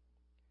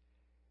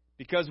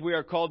 Because we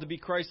are called to be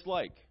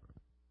Christ-like.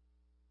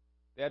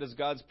 That is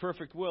God's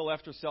perfect will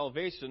after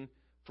salvation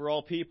for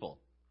all people.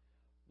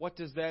 What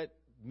does that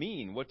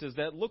mean? What does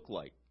that look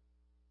like?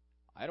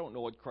 I don't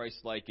know what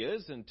Christ-like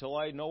is until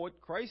I know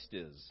what Christ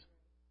is.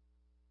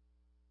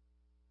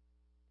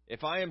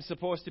 If I am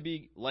supposed to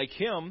be like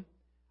Him,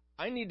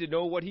 I need to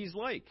know what He's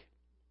like.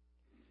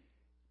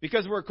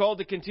 Because we're called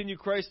to continue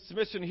Christ's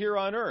mission here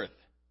on earth.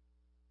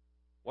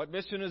 What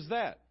mission is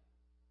that?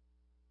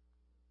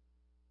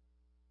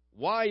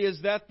 Why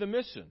is that the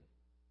mission?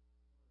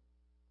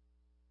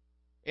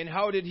 And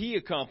how did He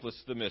accomplish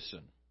the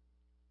mission?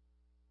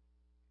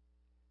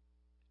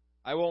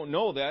 I won't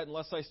know that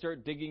unless I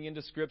start digging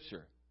into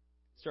Scripture,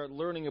 start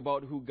learning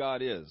about who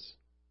God is.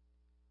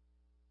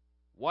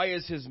 Why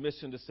is His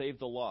mission to save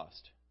the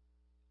lost?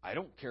 I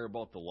don't care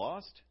about the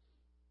lost.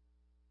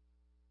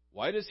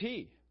 Why does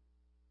He?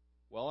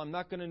 Well, I'm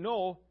not going to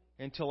know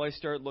until I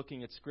start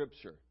looking at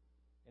Scripture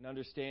and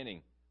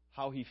understanding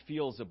how He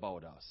feels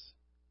about us,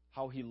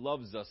 how He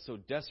loves us so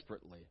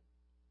desperately.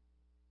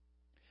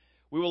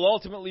 We will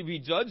ultimately be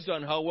judged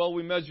on how well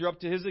we measure up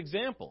to His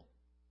example.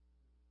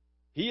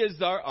 He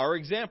is our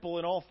example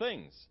in all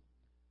things.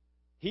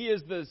 He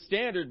is the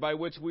standard by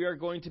which we are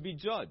going to be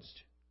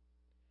judged.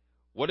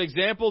 What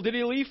example did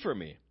He leave for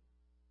me?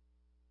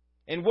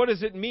 And what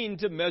does it mean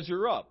to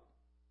measure up?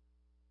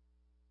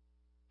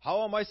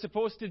 How am I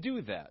supposed to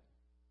do that?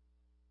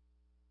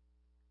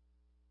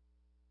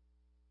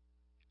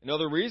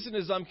 Another reason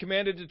is I'm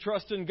commanded to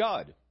trust in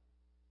God.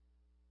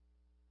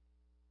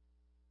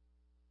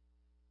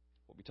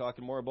 We'll be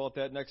talking more about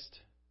that next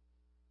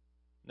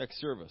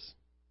service.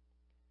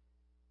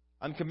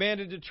 I'm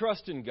commanded to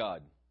trust in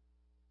God.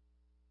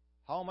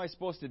 How am I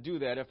supposed to do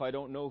that if I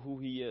don't know who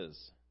He is?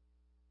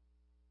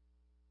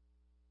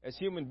 As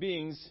human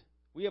beings,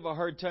 we have a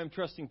hard time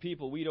trusting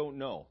people we don't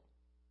know.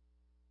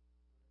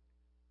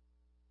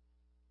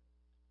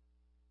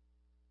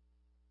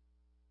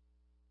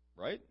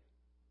 Right?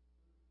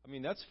 I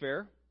mean, that's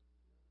fair.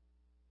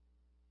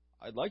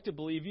 I'd like to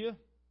believe you.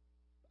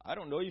 I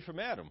don't know you from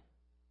Adam.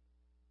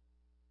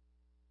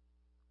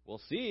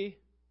 We'll see.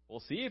 We'll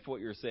see if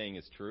what you're saying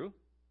is true.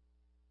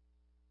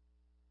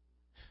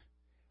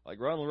 Like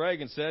Ronald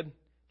Reagan said,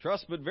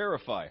 trust but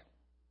verify.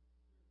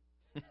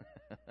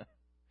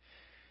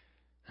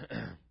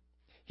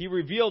 He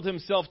revealed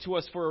Himself to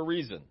us for a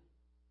reason.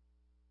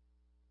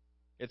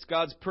 It's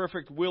God's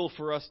perfect will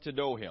for us to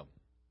know Him.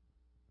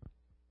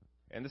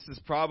 And this is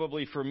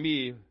probably, for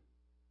me,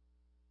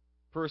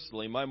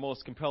 personally, my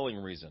most compelling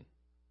reason.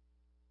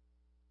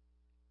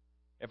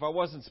 If I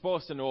wasn't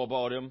supposed to know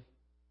about Him,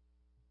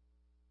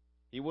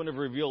 He wouldn't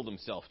have revealed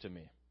Himself to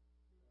me.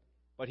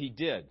 But He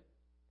did.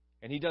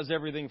 And He does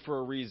everything for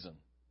a reason.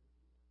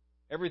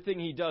 Everything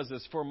He does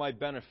is for my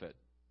benefit.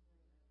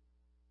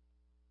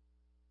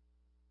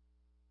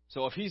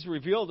 So if He's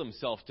revealed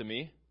Himself to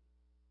me,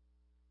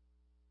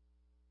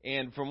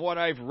 and from what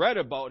I've read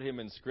about Him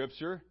in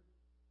Scripture,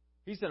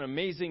 He's an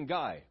amazing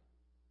guy.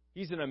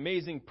 He's an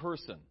amazing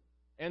person,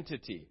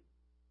 entity.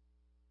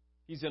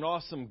 He's an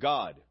awesome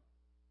God.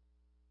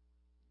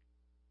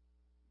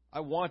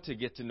 I want to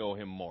get to know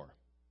Him more.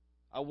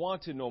 I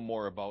want to know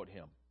more about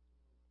Him.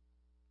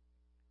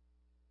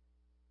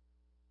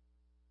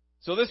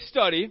 So this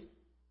study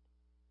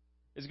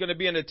is going to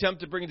be an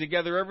attempt to bring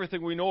together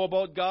everything we know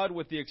about God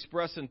with the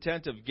express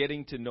intent of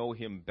getting to know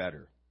Him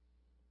better.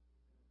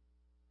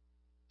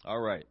 All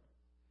right.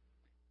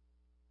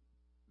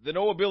 The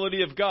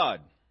knowability of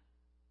God.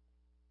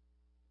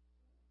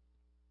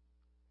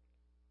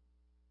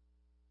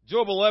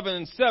 Job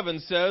 11:7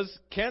 says,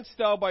 "Canst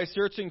thou by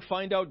searching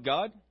find out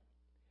God?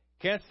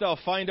 Canst thou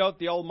find out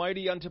the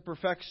Almighty unto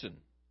perfection?"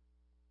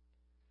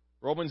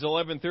 Romans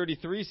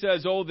 11:33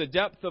 says, "Oh, the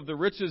depth of the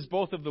riches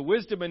both of the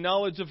wisdom and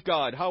knowledge of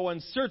God! How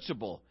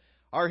unsearchable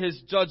are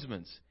His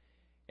judgments,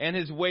 and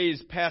His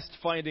ways past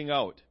finding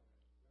out."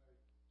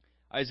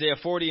 Isaiah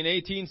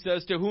 40:18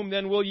 says, "To whom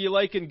then will ye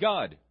liken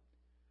God?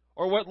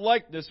 Or what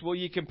likeness will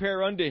ye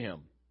compare unto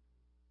Him?"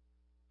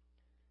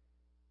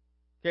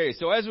 Okay,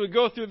 so as we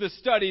go through this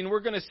study, and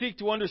we're going to seek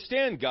to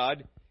understand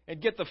God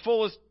and get the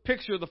fullest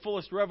picture, the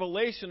fullest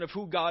revelation of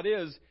who God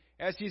is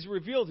as He's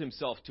revealed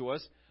Himself to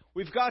us,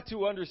 we've got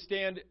to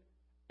understand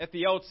at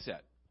the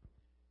outset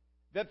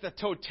that the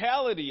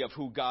totality of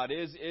who God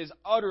is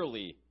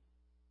utterly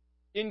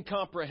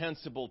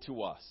incomprehensible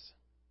to us.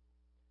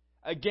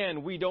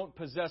 Again, we don't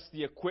possess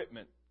the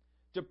equipment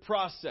to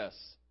process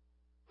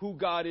who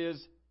God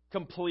is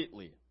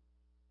completely.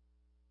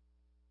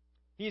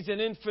 He's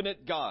an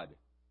infinite God.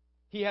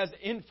 He has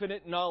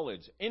infinite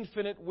knowledge,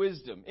 infinite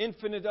wisdom,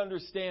 infinite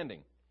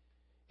understanding.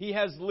 He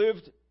has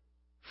lived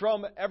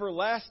from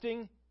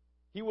everlasting,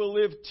 He will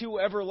live to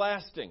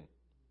everlasting.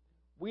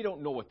 We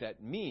don't know what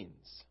that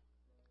means.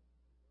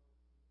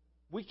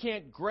 We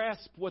can't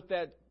grasp what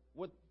that,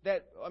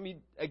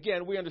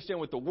 again, we understand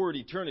what the word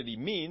eternity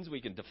means.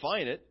 We can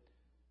define it.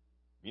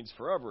 It means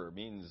forever. It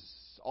means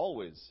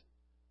always.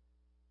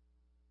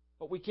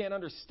 But we can't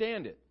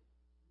understand it.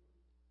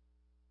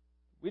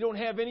 We don't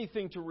have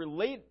anything to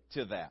relate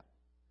to that.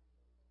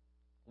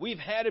 We've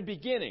had a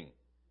beginning.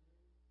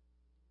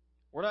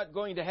 We're not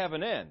going to have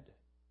an end.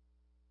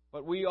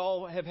 But we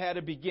all have had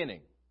a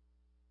beginning.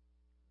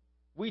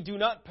 We do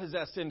not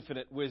possess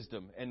infinite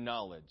wisdom and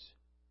knowledge.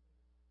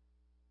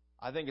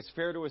 I think it's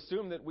fair to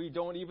assume that we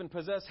don't even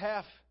possess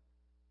half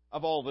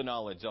of all the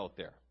knowledge out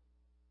there.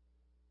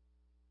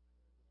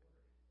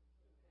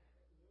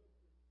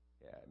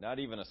 Yeah, not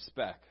even a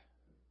speck.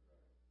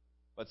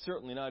 But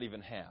certainly not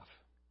even half.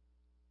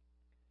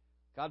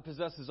 God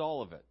possesses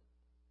all of it.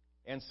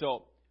 And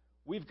so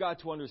we've got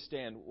to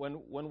understand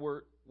when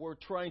we're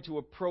trying to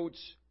approach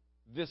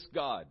this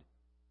God,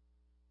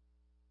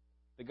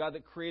 the God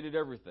that created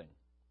everything,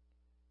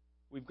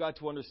 we've got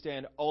to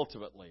understand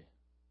ultimately,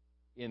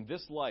 in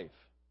this life,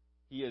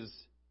 He is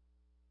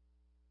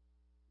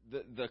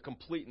the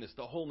completeness,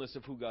 the wholeness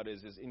of who God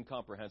is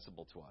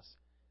incomprehensible to us.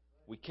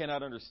 We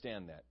cannot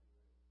understand that.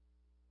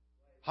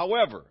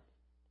 However,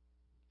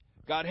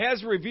 God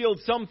has revealed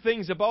some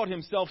things about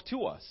Himself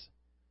to us.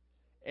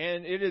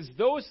 And it is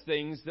those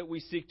things that we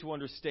seek to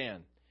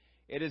understand.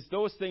 It is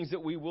those things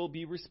that we will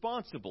be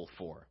responsible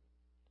for.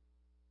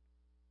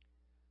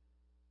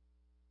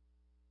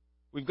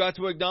 We've got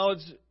to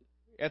acknowledge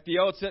at the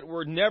outset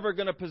we're never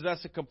going to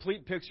possess a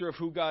complete picture of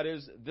who God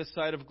is this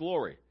side of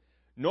glory.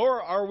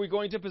 Nor are we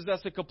going to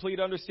possess a complete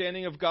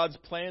understanding of God's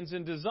plans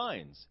and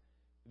designs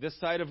this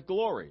side of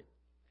glory.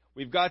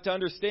 We've got to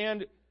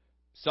understand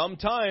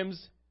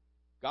sometimes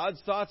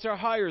God's thoughts are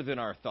higher than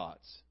our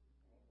thoughts.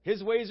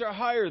 His ways are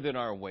higher than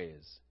our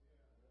ways.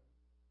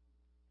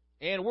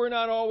 And we're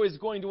not always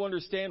going to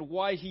understand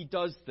why He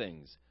does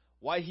things,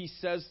 why He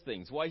says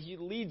things, why He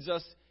leads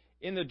us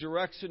in the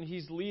direction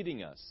He's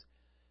leading us.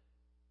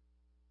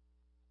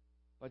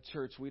 But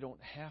church, we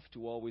don't have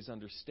to always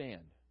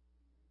understand.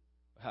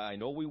 I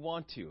know we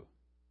want to.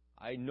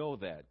 I know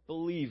that.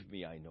 Believe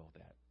me, I know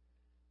that.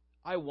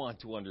 I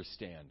want to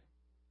understand.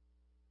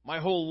 My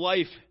whole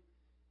life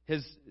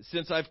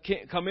since I've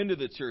come into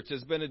the church,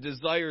 has been a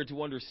desire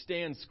to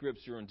understand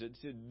Scripture and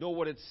to know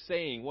what it's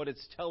saying, what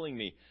it's telling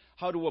me,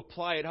 how to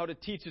apply it, how to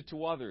teach it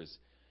to others.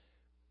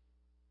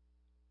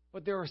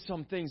 But there are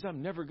some things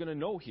I'm never going to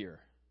know here.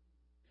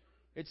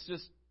 It's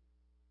just,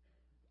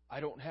 I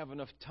don't have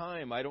enough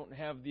time. I don't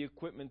have the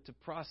equipment to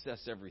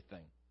process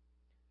everything.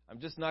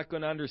 I'm just not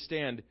going to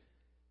understand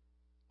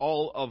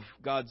all of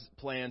God's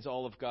plans,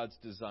 all of God's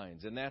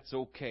designs. And that's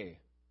okay.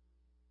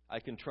 I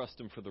can trust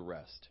Him for the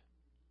rest.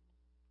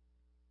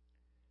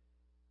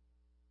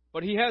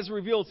 But He has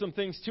revealed some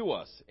things to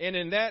us. And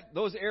in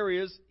those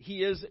areas,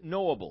 He is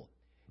knowable.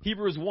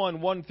 Hebrews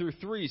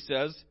 1:1-3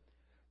 says,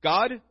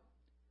 God,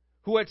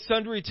 who at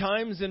sundry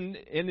times and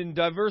in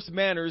diverse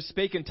manners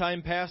spake in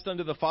time past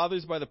unto the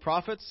fathers by the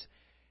prophets,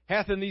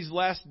 hath in these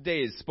last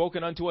days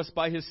spoken unto us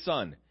by His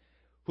Son,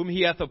 whom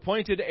He hath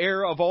appointed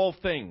heir of all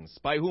things,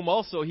 by whom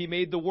also He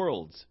made the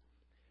worlds,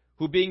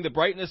 who being the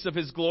brightness of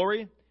His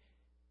glory,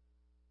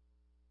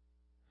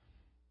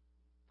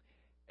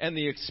 and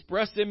the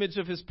express image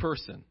of His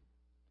person,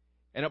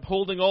 and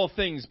upholding all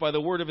things by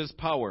the word of His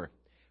power,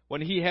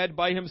 when He had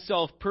by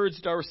Himself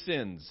purged our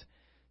sins,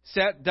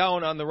 sat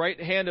down on the right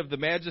hand of the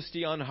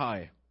Majesty on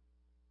high.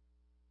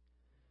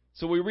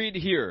 So we read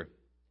here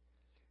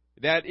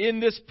that in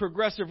this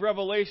progressive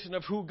revelation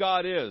of who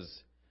God is,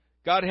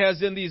 God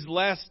has in these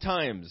last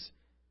times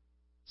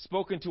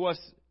spoken to us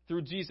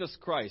through Jesus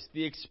Christ,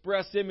 the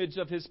express image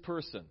of His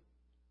person.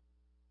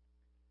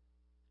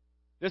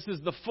 This is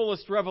the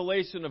fullest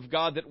revelation of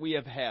God that we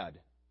have had.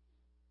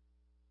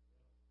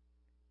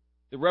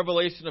 The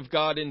revelation of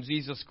God in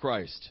Jesus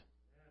Christ.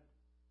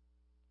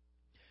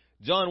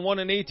 John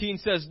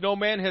 1:18 says, No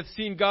man hath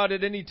seen God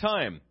at any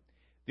time.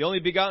 The only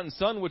begotten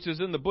Son, which is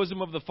in the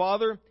bosom of the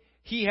Father,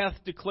 He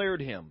hath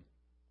declared Him.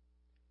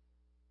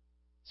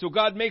 So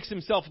God makes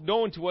Himself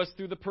known to us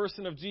through the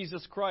person of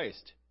Jesus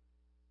Christ.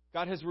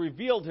 God has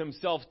revealed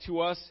Himself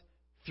to us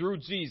through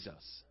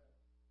Jesus.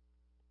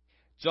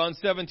 John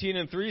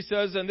 17:3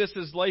 says, And this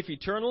is life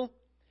eternal,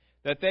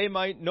 that they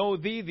might know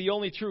Thee, the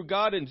only true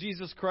God, and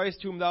Jesus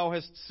Christ, whom Thou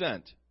hast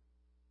sent.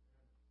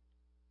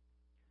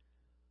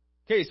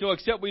 Okay, so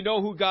except we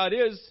know who God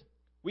is,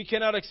 we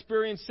cannot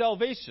experience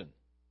salvation.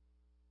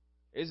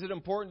 Is it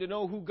important to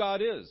know who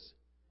God is?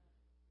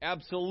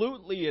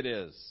 Absolutely it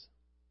is.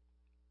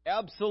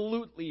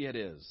 Absolutely it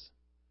is.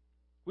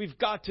 We've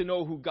got to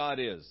know who God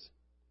is.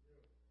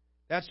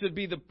 That should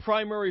be the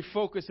primary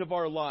focus of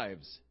our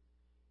lives,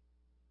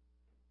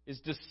 is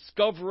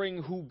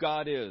discovering who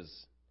God is.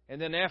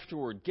 And then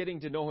afterward,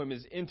 getting to know Him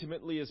as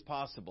intimately as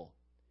possible.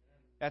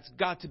 That's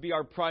got to be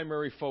our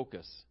primary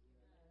focus.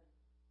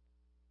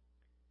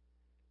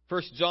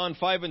 1 John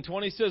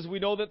 5:20 says, "We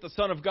know that the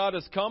Son of God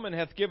has come and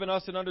hath given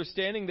us an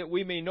understanding that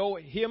we may know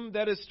him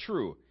that is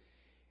true.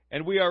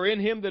 And we are in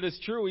him that is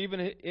true,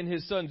 even in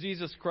his Son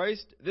Jesus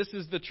Christ. This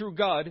is the true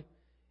God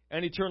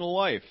and eternal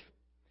life."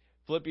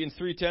 Philippians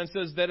 3:10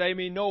 says, "That I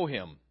may know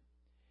him,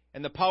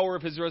 and the power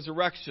of his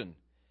resurrection,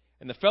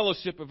 and the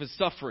fellowship of his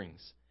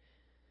sufferings,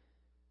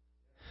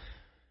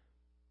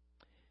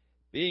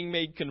 being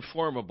made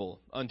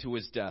conformable unto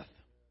his death."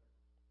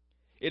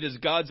 It is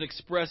God's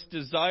expressed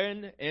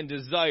design and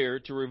desire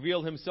to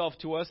reveal himself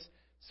to us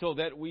so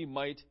that we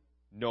might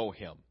know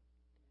him.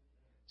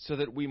 So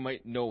that we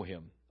might know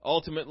him.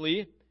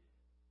 Ultimately,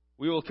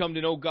 we will come to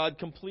know God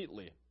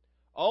completely.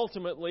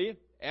 Ultimately,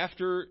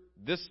 after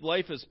this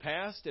life is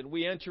past and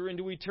we enter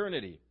into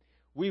eternity,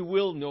 we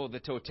will know the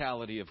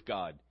totality of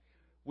God.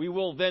 We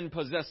will then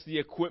possess the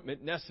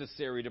equipment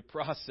necessary to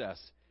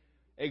process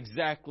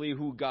exactly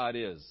who God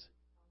is.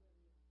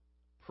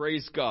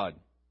 Praise God.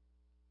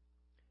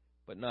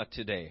 But not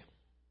today.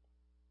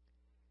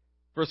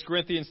 1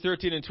 Corinthians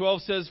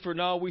 13:12 says, "For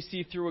now we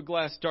see through a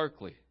glass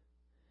darkly.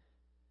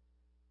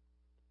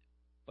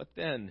 But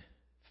then,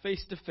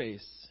 face to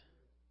face.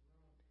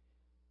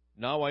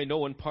 Now I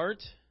know in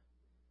part,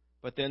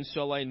 but then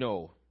shall I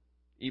know,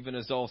 even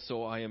as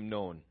also I am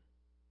known."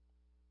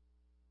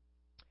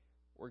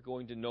 We're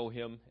going to know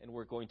him, and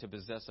we're going to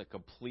possess a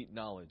complete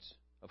knowledge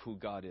of who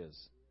God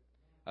is.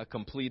 A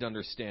complete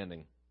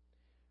understanding.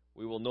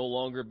 We will no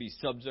longer be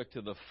subject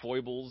to the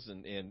foibles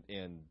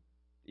and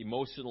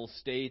emotional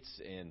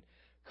states and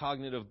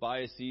cognitive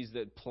biases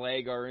that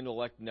plague our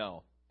intellect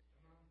now.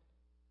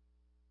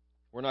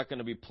 We're not going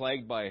to be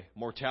plagued by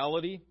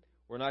mortality.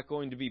 We're not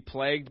going to be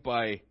plagued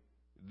by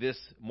this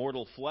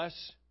mortal flesh.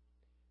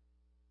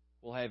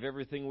 We'll have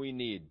everything we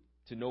need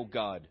to know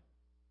God,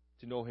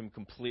 to know him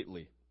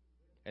completely,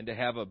 and to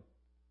have a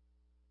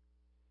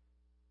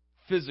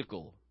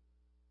physical,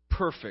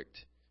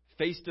 perfect,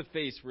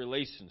 face-to-face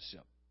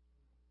relationship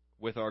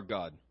with our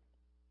God.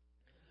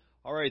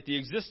 All right, the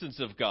existence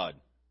of God.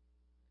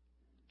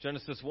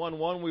 Genesis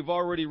 1:1 we've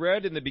already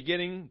read. In the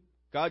beginning,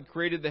 God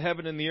created the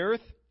heaven and the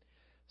earth.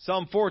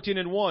 Psalm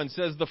 14:1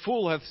 says, "The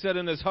fool hath said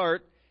in his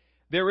heart,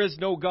 there is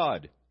no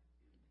God.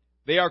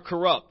 They are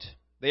corrupt.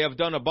 They have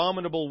done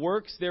abominable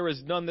works. There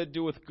is none that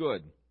doeth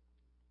good."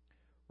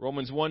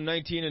 Romans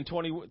 1:19 and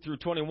 20 through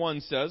 21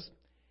 says,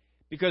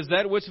 "Because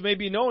that which may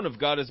be known of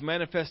God is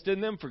manifest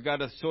in them, for God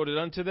hath showed it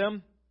unto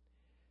them.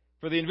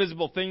 For the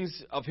invisible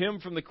things of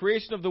him from the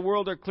creation of the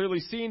world are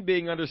clearly seen,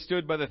 being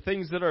understood by the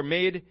things that are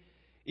made,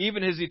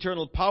 even his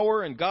eternal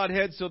power and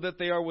Godhead, so that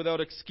they are without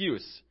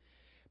excuse.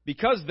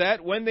 Because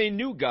that, when they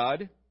knew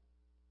God,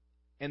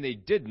 and they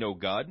did know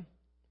God,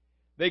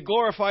 they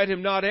glorified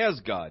him not as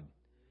God,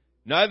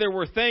 neither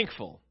were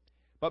thankful,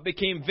 but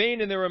became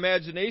vain in their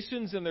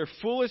imaginations, and their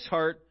foolish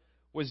heart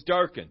was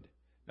darkened."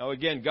 Now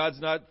again, God's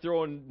not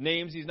throwing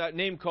names. He's not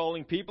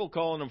name-calling people,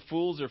 calling them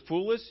fools or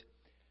foolish.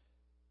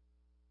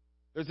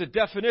 There's a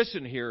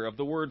definition here of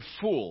the word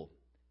fool,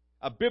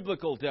 a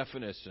biblical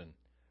definition.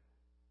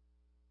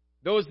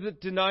 Those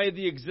that deny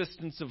the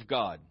existence of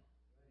God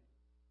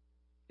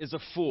is a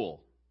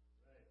fool.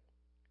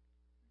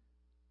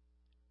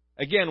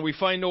 Again, we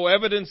find no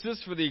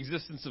evidences for the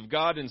existence of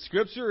God in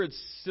Scripture.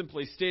 It's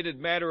simply stated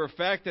matter of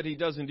fact that he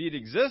does indeed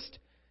exist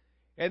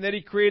and that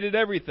he created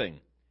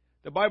everything.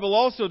 The Bible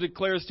also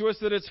declares to us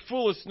that it's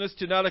foolishness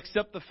to not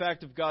accept the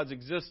fact of God's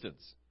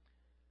existence.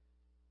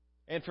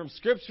 And from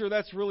Scripture,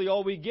 that's really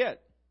all we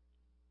get.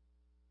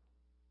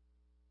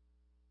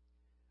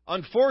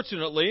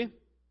 Unfortunately,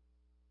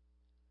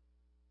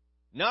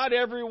 not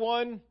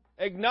everyone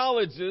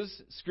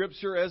acknowledges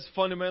Scripture as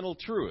fundamental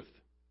truth.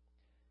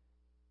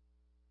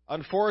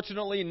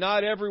 Unfortunately,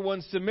 not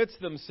everyone submits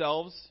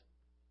themselves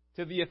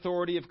to the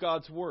authority of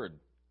God's Word.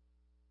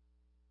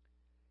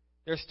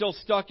 They're still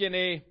stuck in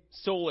a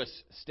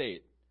soulless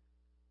state.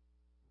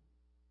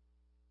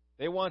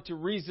 They want to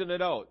reason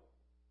it out.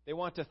 They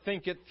want to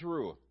think it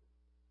through.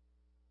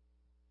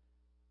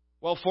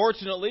 Well,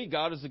 fortunately,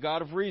 God is a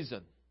God of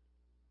reason.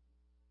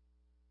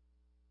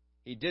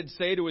 He did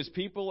say to his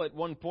people at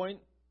one point,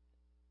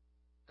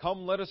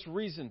 "Come, let us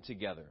reason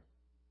together."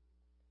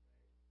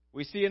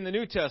 We see in the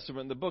New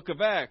Testament, in the book of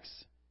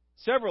Acts,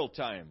 several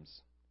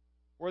times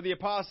where the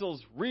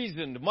apostles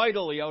reasoned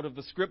mightily out of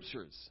the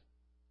Scriptures.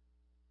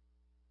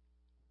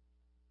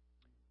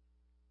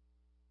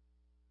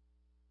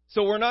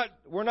 So we're not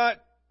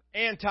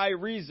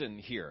anti-reason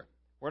here.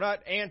 We're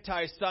not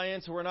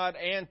anti-science. We're not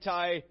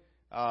let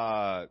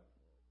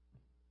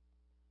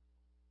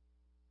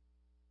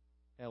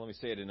me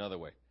say it another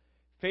way.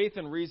 Faith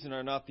and reason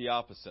are not the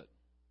opposite.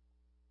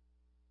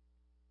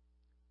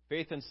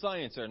 Faith and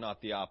science are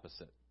not the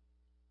opposite.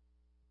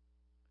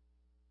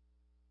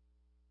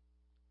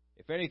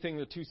 If anything,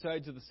 they're two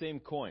sides of the same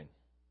coin.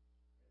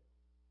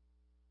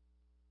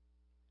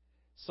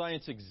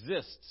 Science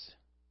exists.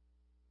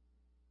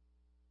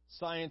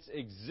 Science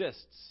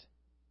exists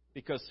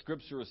because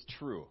Scripture is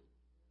true.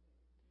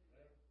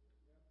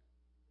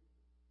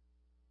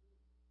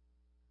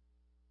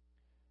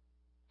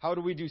 How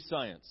do we do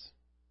science?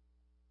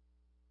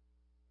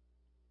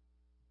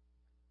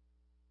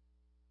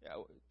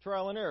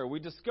 Trial and error. We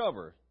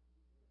discover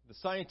the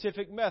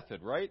scientific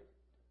method, right?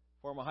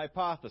 Form a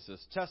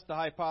hypothesis. Test the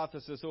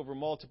hypothesis over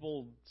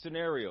multiple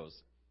scenarios.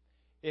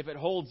 If it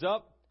holds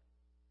up,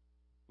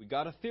 we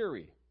got a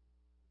theory.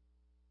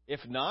 If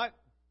not,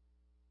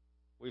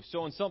 we've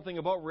shown something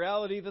about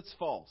reality that's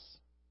false.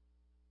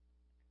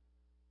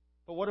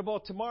 But what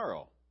about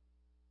tomorrow?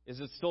 Is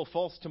it still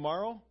false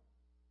tomorrow?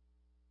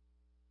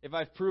 If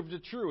I've proved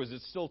it true, is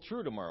it still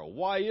true tomorrow?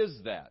 Why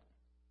is that?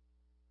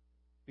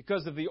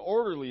 Because of the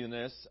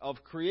orderliness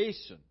of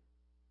creation.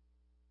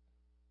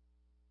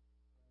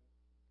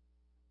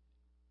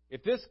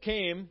 If this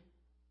came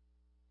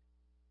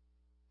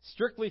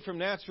strictly from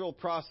natural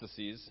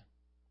processes,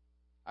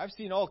 I've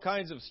seen all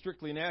kinds of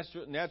strictly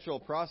natural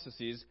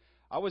processes.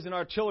 I was an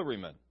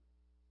artilleryman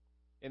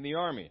in the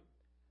Army.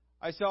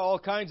 I saw all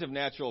kinds of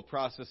natural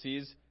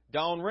processes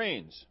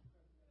downrange.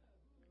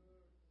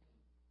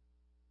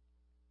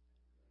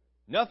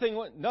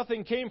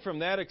 Nothing came from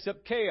that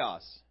except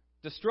chaos,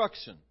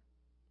 destruction.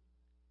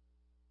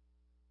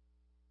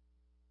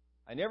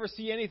 I never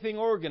see anything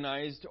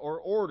organized or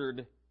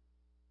ordered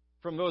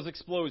from those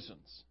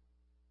explosions.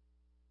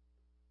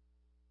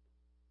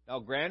 Now,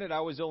 granted, I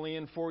was only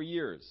in 4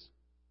 years.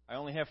 I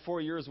only have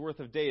 4 years worth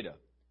of data.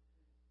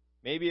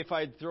 Maybe if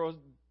I'd throw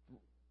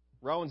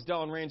rounds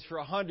downrange for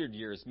 100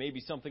 years, maybe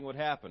something would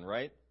happen,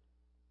 right?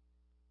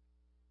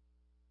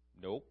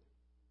 Nope.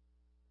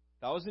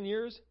 1,000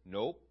 years?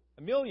 Nope.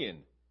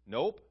 1,000,000?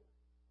 Nope.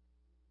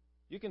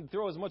 You can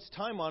throw as much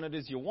time on it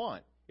as you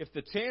want. If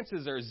the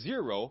chances are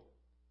zero,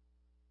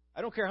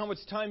 I don't care how much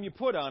time you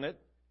put on it,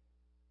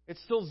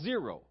 it's still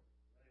zero.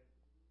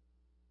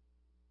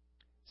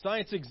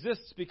 Science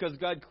exists because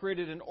God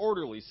created an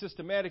orderly,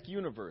 systematic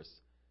universe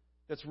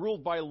that's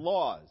ruled by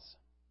laws.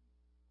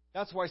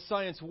 That's why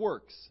science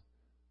works.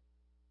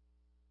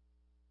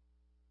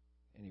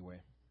 Anyway.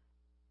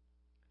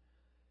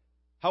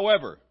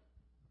 However,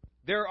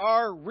 there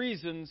are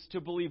reasons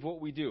to believe what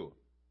we do.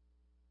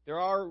 There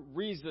are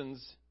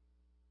reasons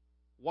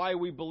why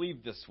we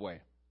believe this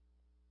way.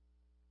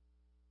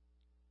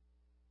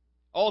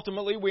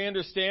 Ultimately, we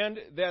understand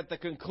that the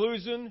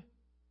conclusion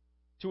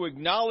to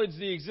acknowledge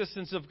the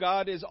existence of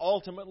God is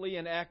ultimately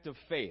an act of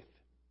faith.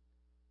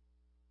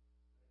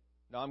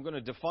 Now, I'm going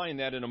to define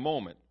that in a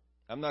moment.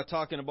 I'm not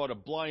talking about a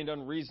blind,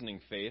 unreasoning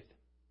faith.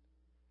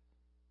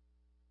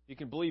 You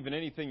can believe in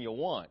anything you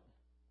want,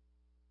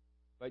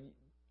 but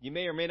you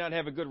may or may not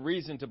have a good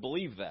reason to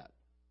believe that.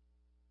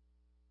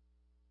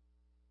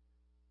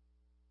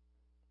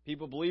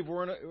 People believe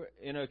we're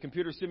in a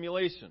computer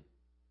simulation.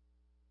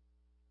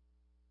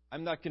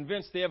 I'm not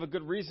convinced they have a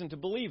good reason to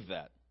believe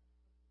that.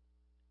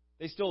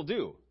 They still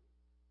do.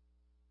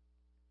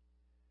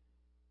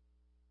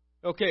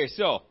 Okay,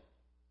 so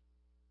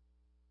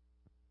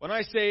when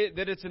I say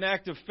that it's an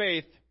act of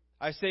faith,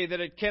 I say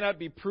that it cannot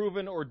be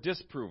proven or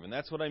disproven.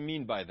 That's what I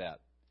mean by that.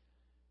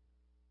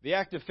 The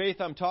act of faith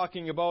I'm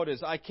talking about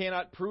is I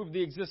cannot prove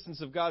the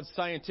existence of God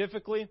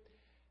scientifically,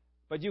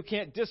 but you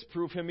can't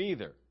disprove Him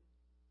either.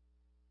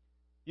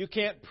 You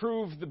can't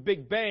prove the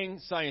Big Bang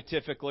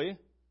scientifically.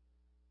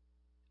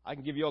 I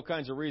can give you all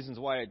kinds of reasons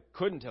why it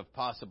couldn't have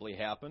possibly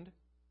happened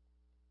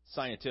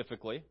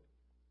scientifically.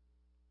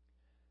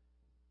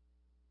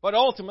 But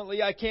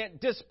ultimately, I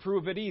can't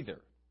disprove it either.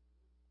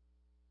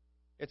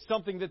 It's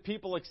something that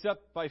people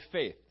accept by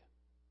faith.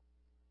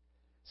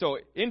 So,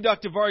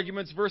 inductive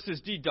arguments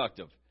versus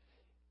deductive.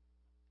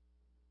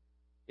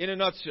 In a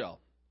nutshell,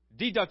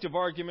 deductive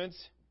arguments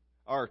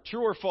are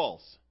true or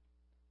false.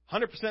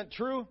 100%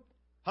 true,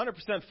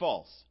 100%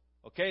 false.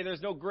 Okay,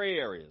 there's no gray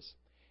areas.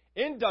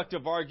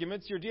 Inductive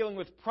arguments, you're dealing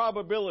with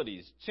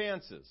probabilities,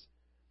 chances.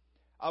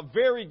 A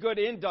very good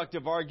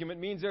inductive argument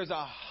means there's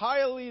a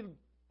highly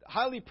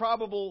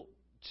probable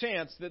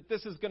chance that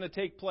this is going to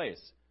take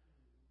place.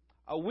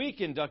 A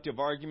weak inductive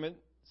argument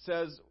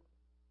says,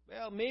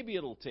 well, maybe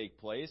it'll take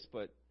place,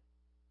 but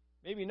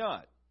maybe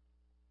not.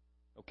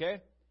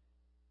 Okay?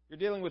 You're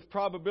dealing with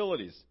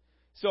probabilities.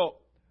 So,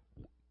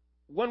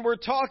 when we're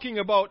talking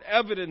about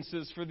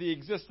evidences for the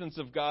existence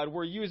of God,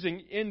 we're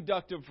using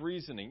inductive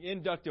reasoning,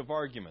 inductive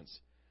arguments.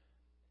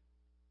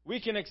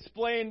 We can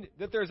explain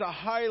that there's a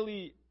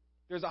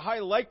high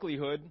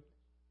likelihood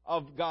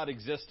of God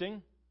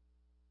existing,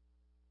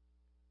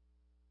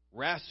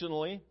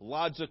 rationally,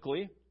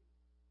 logically,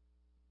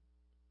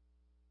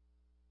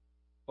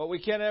 but we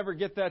can't ever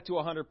get that to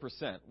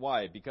 100%.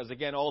 Why? Because,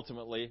 again,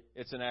 ultimately,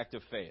 it's an act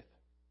of faith.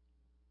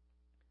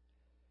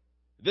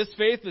 This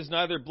faith is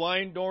neither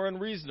blind nor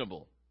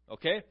unreasonable.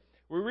 Okay?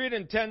 We read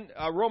in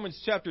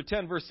Romans chapter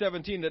 10, verse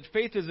 17, that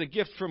faith is a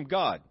gift from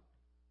God.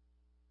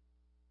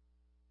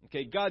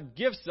 Okay? God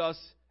gives us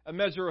a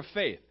measure of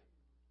faith.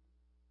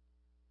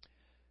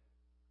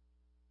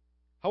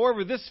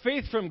 However, this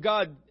faith from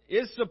God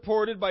is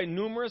supported by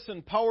numerous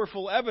and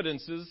powerful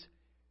evidences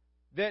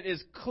that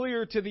is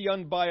clear to the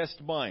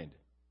unbiased mind.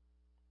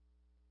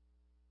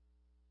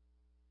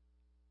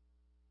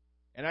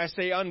 And I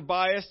say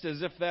unbiased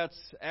as if that's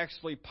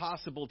actually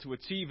possible to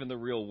achieve in the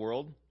real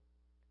world.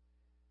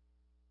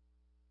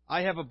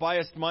 I have a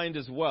biased mind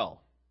as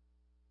well.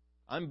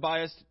 I'm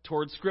biased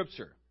toward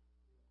Scripture.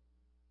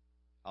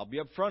 I'll be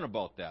upfront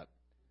about that.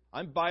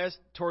 I'm biased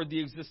toward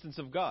the existence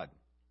of God.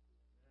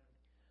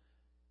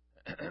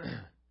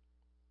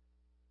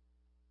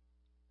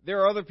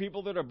 There are other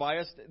people that are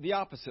biased the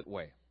opposite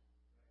way.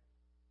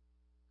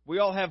 We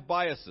all have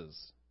biases,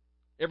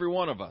 every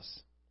one of us.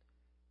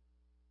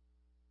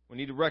 We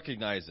need to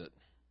recognize it.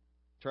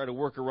 Try to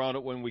work around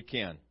it when we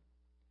can.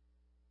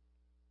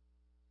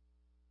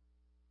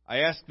 I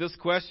ask this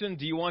question,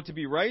 do you want to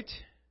be right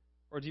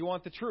or do you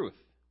want the truth?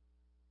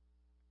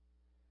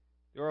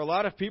 There are a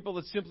lot of people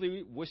that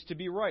simply wish to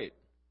be right.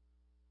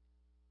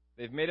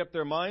 They've made up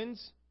their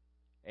minds,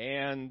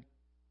 and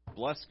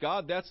bless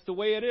God, that's the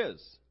way it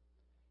is.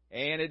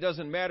 And it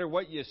doesn't matter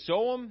what you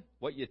show them,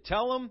 what you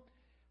tell them.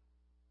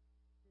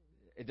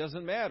 It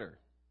doesn't matter.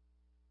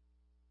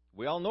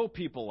 We all know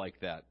people like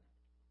that.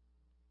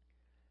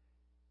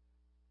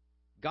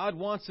 God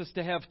wants us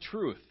to have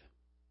truth.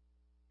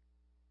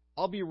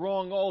 I'll be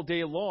wrong all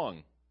day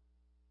long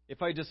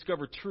if I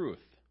discover truth.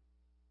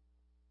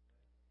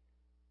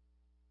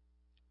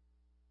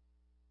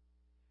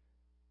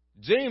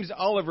 James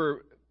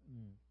Oliver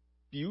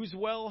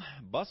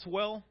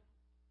Buswell,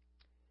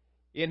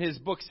 in his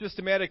book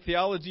Systematic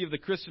Theology of the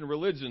Christian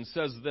Religion,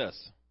 says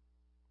this: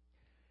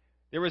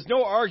 there is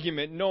no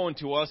argument known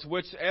to us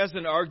which, as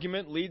an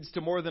argument, leads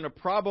to more than a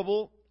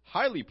probable,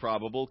 highly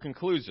probable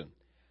conclusion.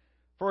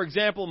 For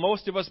example,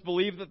 most of us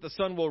believe that the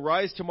sun will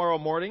rise tomorrow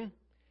morning,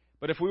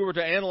 but if we were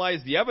to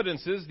analyze the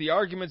evidences, the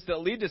arguments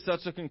that lead to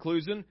such a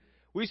conclusion,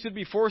 we should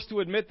be forced to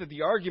admit that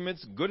the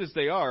arguments, good as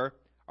they are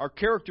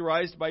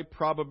characterized by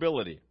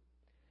probability.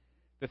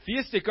 The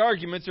theistic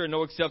arguments are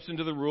no exception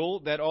to the rule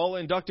that all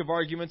inductive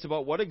arguments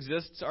about what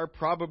exists are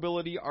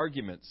probability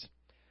arguments.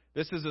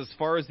 This is as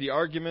far as the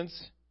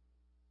arguments,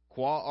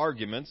 qua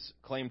arguments,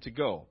 claim to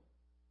go.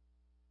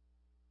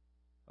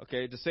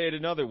 Okay, to say it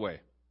another way.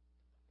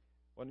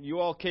 When you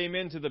all came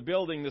into the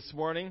building this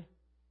morning,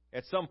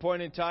 at some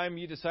point in time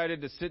you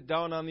decided to sit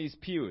down on these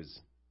pews.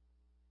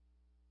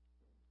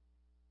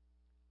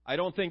 I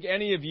don't think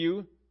any of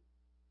you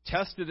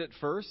tested it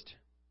first.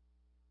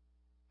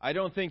 I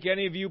don't think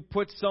any of you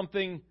put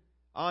something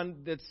on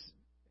that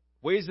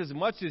weighs as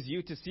much as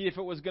you to see if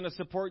it was going to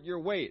support your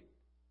weight.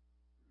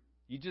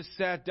 You just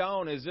sat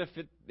down as if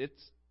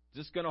it's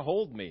just going to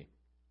hold me.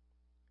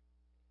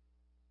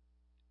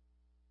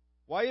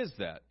 Why is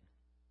that?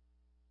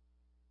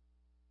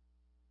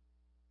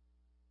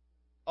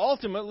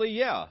 Ultimately,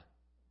 yeah,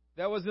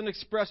 that was an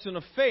expression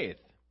of faith.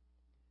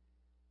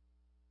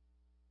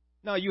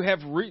 Now, you have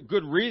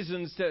good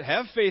reasons to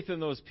have faith in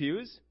those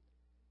pews.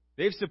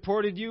 They've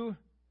supported you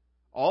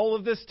all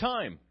of this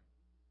time.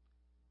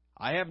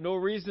 I have no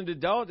reason to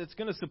doubt it's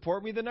going to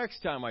support me the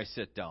next time I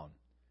sit down.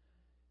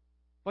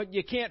 But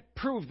you can't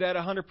prove that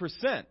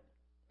 100%.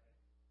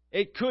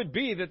 It could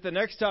be that the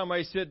next time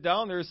I sit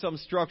down, there's some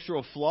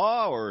structural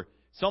flaw or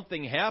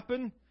something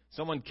happened.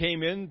 Someone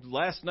came in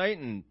last night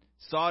and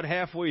sawed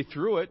halfway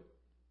through it,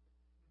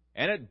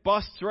 and it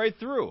busts right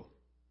through.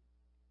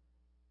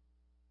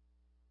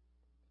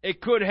 It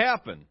could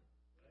happen.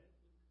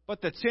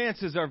 But the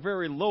chances are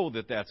very low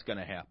that that's going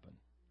to happen.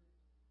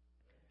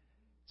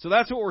 So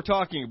that's what we're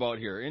talking about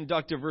here,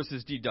 inductive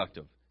versus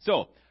deductive.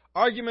 So,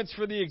 arguments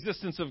for the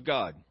existence of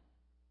God.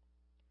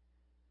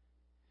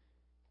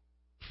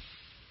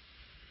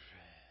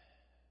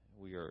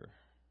 We are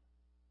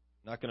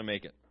not going to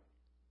make it.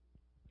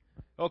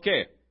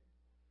 Okay.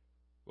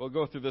 We'll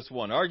go through this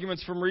one.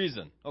 Arguments from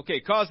reason.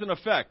 Okay, cause and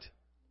effect.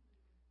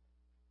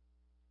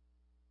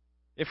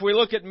 If we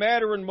look at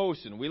matter in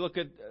motion, we look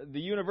at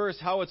the universe,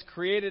 how it's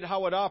created,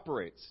 how it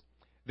operates.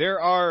 There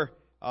are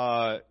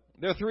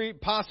three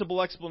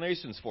possible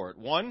explanations for it.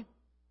 One,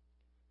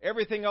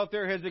 everything out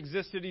there has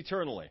existed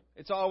eternally.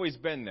 It's always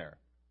been there.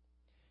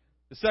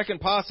 The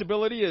second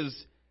possibility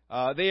is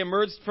they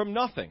emerged from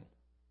nothing,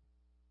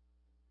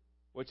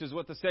 which is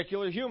what the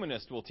secular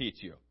humanist will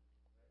teach you.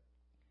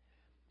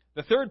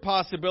 The third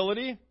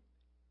possibility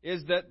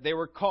is that they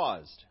were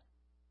caused.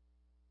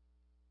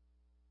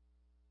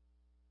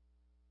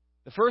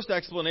 The first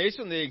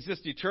explanation, they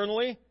exist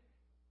eternally,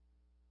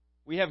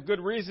 we have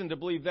good reason to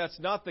believe that's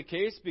not the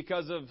case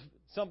because of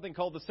something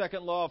called the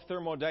second law of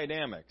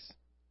thermodynamics.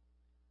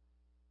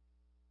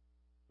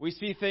 We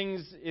see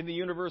things in the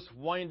universe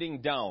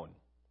winding down.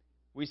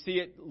 We see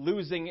it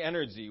losing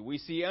energy. We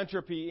see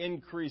entropy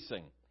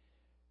increasing.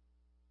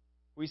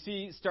 We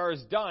see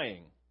stars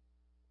dying.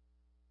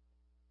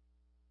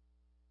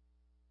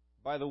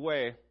 By the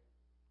way,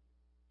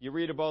 you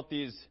read about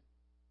these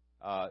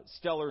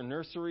stellar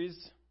nurseries.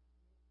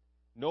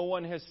 No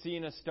one has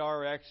seen a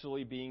star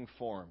actually being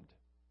formed.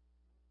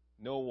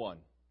 No one.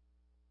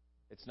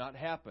 It's not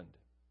happened.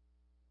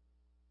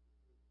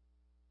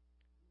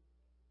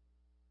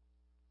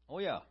 Oh,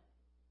 yeah.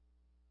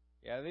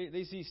 Yeah,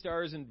 they see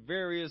stars in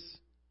various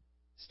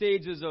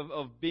stages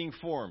of being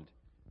formed,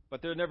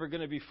 but they're never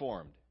going to be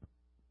formed.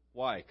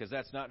 Why? Because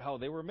that's not how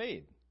they were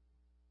made.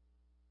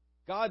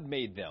 God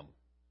made them.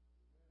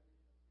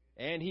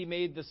 And He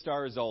made the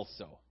stars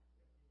also.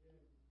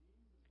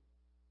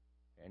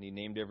 And He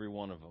named every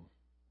one of them.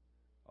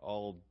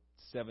 all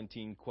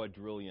 17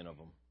 quadrillion of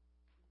them.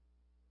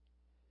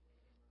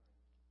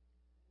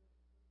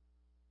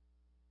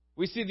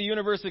 We see the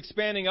universe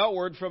expanding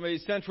outward from a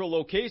central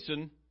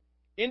location,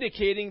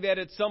 indicating that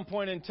at some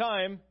point in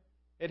time,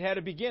 it had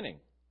a beginning.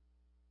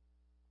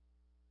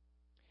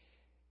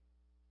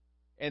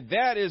 And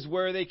that is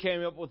where they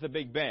came up with the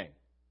Big Bang.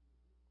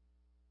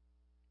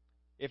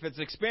 If it's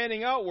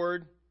expanding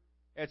outward,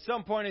 at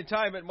some point in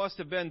time, it must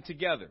have been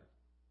together.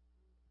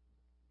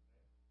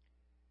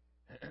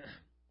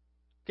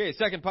 Okay,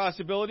 second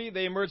possibility,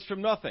 they emerged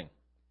from nothing.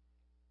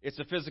 It's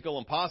a physical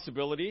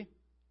impossibility,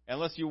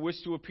 unless you wish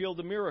to appeal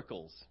to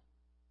miracles.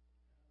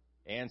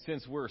 And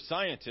since we're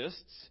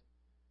scientists,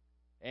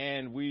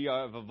 and we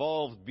have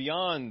evolved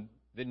beyond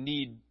the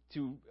need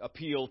to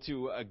appeal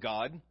to a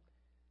God,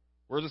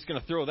 we're just going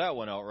to throw that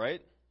one out,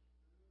 right?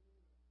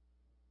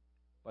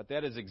 But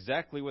that is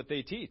exactly what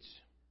they teach.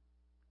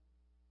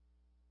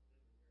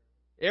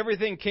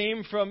 Everything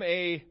came from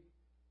a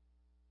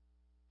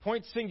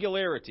point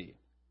singularity.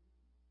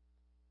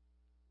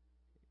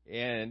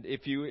 And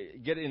if you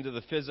get into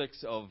the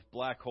physics of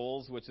black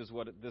holes, which is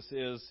what this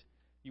is,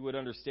 you would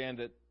understand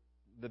that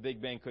the Big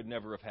Bang could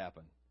never have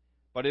happened.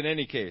 But in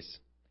any case,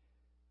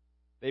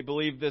 they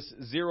believe this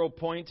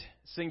 0-point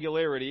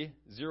singularity,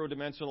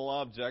 zero-dimensional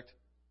object,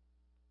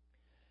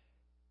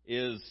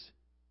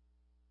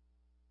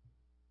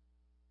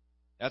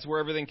 that's where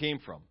everything came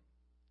from.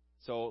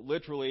 So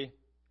literally,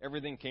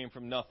 everything came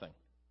from nothing.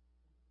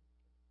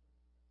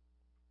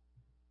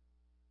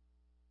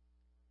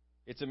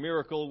 It's a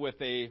miracle with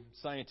a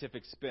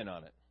scientific spin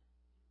on it.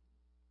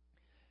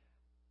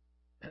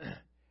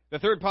 The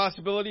third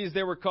possibility is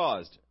they were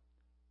caused.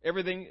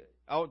 Everything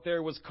out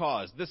there was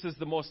caused. This is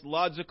the most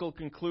logical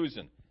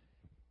conclusion.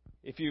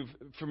 If you're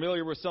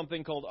familiar with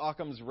something called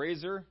Occam's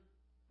razor,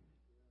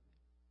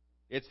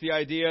 it's the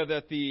idea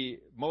that the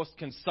most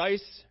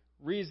concise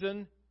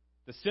reason,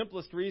 the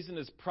simplest reason,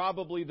 is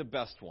probably the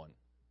best one.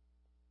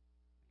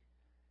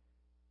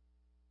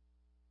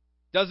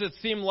 Does it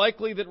seem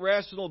likely that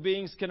rational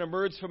beings can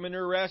emerge from an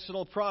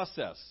irrational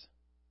process?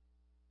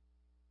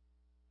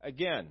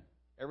 Again,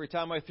 every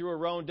time I threw a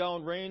round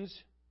down range,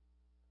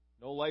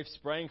 no life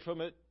sprang from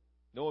it,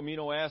 no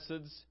amino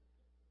acids,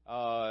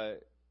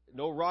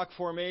 no rock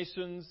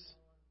formations,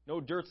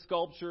 no dirt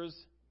sculptures,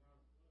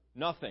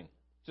 nothing.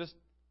 Just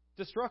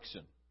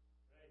destruction.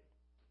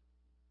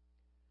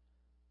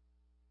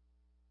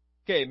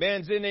 Okay,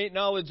 man's innate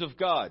knowledge of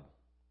God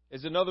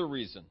is another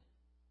reason.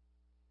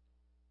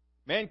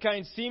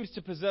 Mankind seems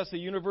to possess a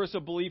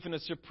universal belief in a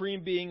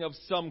supreme being of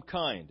some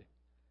kind.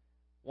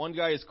 One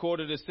guy is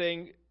quoted as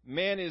saying,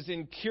 man is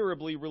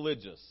incurably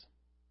religious.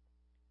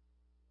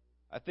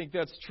 I think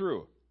that's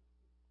true.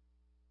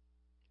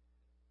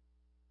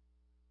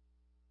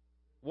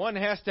 One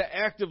has to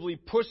actively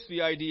push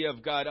the idea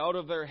of God out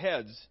of their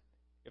heads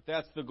if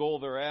that's the goal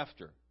they're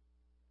after.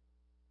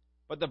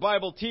 But the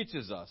Bible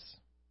teaches us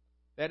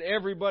that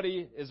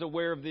everybody is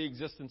aware of the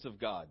existence of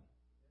God.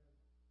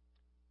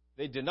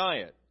 They deny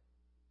it.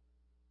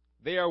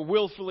 They are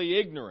willfully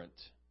ignorant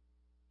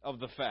of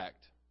the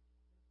fact.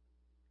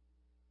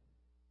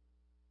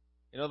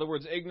 In other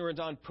words, ignorant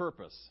on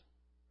purpose.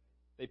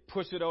 They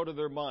push it out of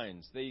their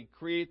minds. They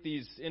create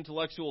these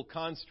intellectual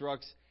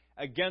constructs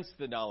against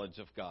the knowledge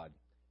of God,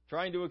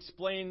 trying to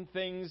explain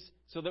things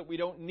so that we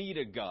don't need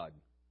a God.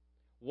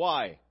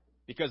 Why?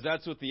 Because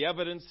that's what the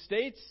evidence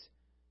states?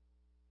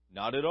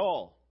 Not at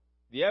all.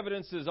 The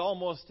evidence is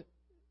almost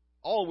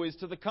always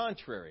to the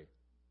contrary.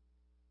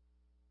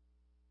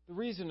 The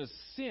reason is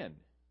sin.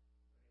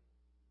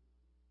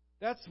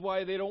 That's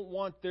why they don't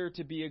want there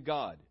to be a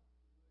God.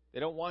 They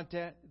don't want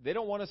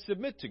to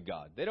submit to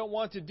God. They don't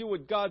want to do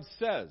what God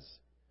says.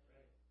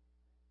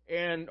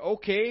 And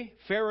okay,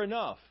 fair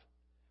enough.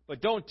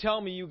 But don't tell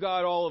me you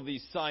got all of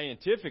these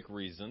scientific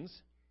reasons,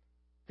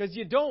 because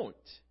you don't.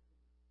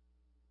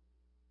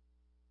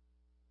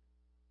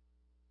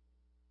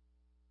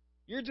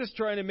 You're just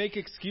trying to make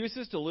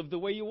excuses to live the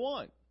way you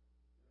want.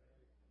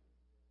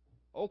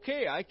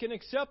 Okay, I can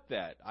accept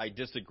that. I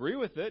disagree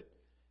with it,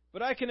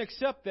 but I can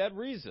accept that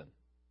reason.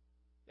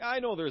 Yeah, I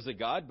know there's a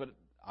God, but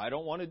I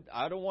don't want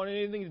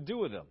anything to do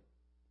with him.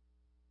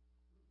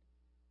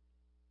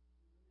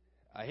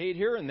 I hate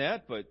hearing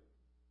that, but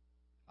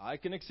I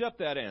can accept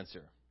that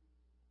answer.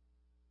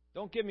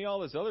 Don't give me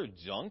all this other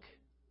junk,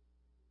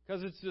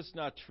 because it's just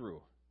not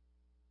true.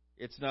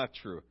 It's not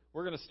true.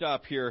 We're going to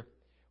stop here.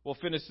 We'll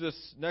finish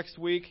this next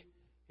week,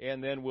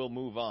 and then we'll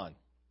move on.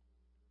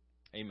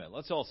 Amen.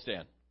 Let's all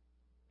stand.